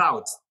sold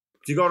out.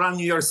 If you go around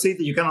New York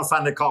City, you cannot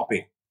find a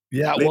copy.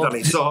 Yeah,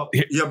 literally. So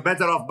you're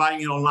better off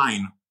buying it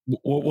online.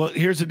 Well,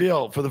 here's the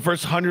deal. For the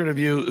first 100 of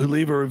you who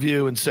leave a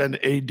review and send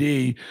AD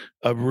a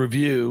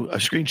review, a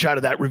screenshot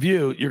of that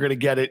review, you're going to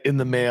get it in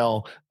the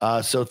mail.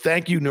 So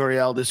thank you,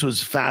 Nouriel. This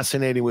was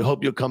fascinating. We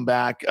hope you'll come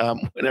back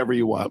whenever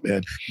you want,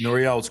 man.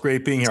 Nouriel, it's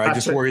great being here. I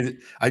just worry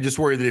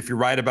that if you're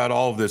right about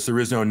all of this, there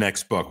is no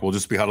next book. We'll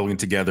just be huddling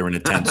together in a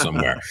tent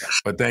somewhere.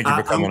 But thank you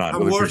for coming on.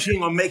 I'm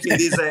working on making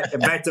this a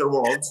better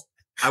world.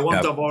 I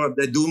want to avoid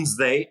the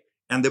doomsday.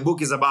 And the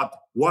book is about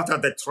what are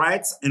the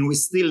threats, and we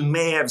still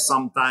may have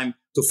some time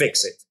to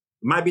fix it.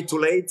 It might be too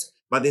late,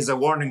 but it's a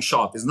warning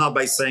shot. It's not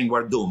by saying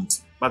we're doomed,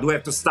 but we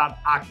have to start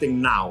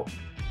acting now.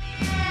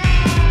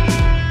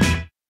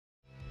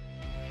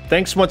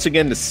 Thanks once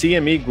again to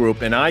CME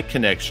Group and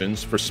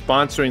iConnections for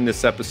sponsoring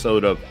this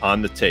episode of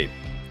On the Tape.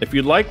 If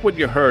you like what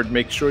you heard,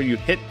 make sure you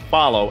hit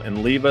follow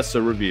and leave us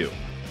a review.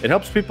 It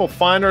helps people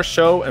find our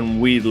show,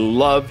 and we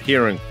love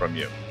hearing from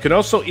you. You can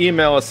also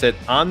email us at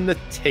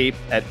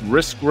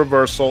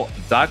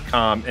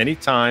onthetape@riskreversal.com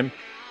anytime.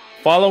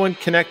 Follow and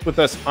connect with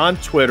us on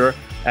Twitter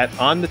at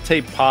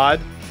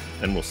OnTheTapePod,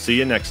 and we'll see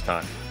you next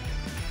time.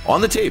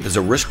 On the Tape is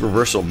a Risk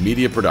Reversal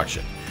media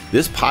production.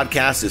 This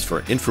podcast is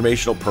for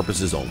informational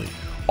purposes only.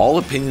 All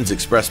opinions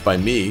expressed by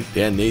me,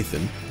 Dan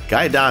Nathan,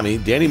 Guy Adami,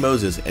 Danny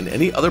Moses, and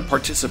any other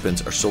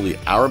participants are solely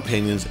our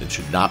opinions and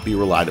should not be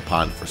relied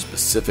upon for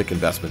specific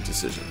investment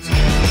decisions.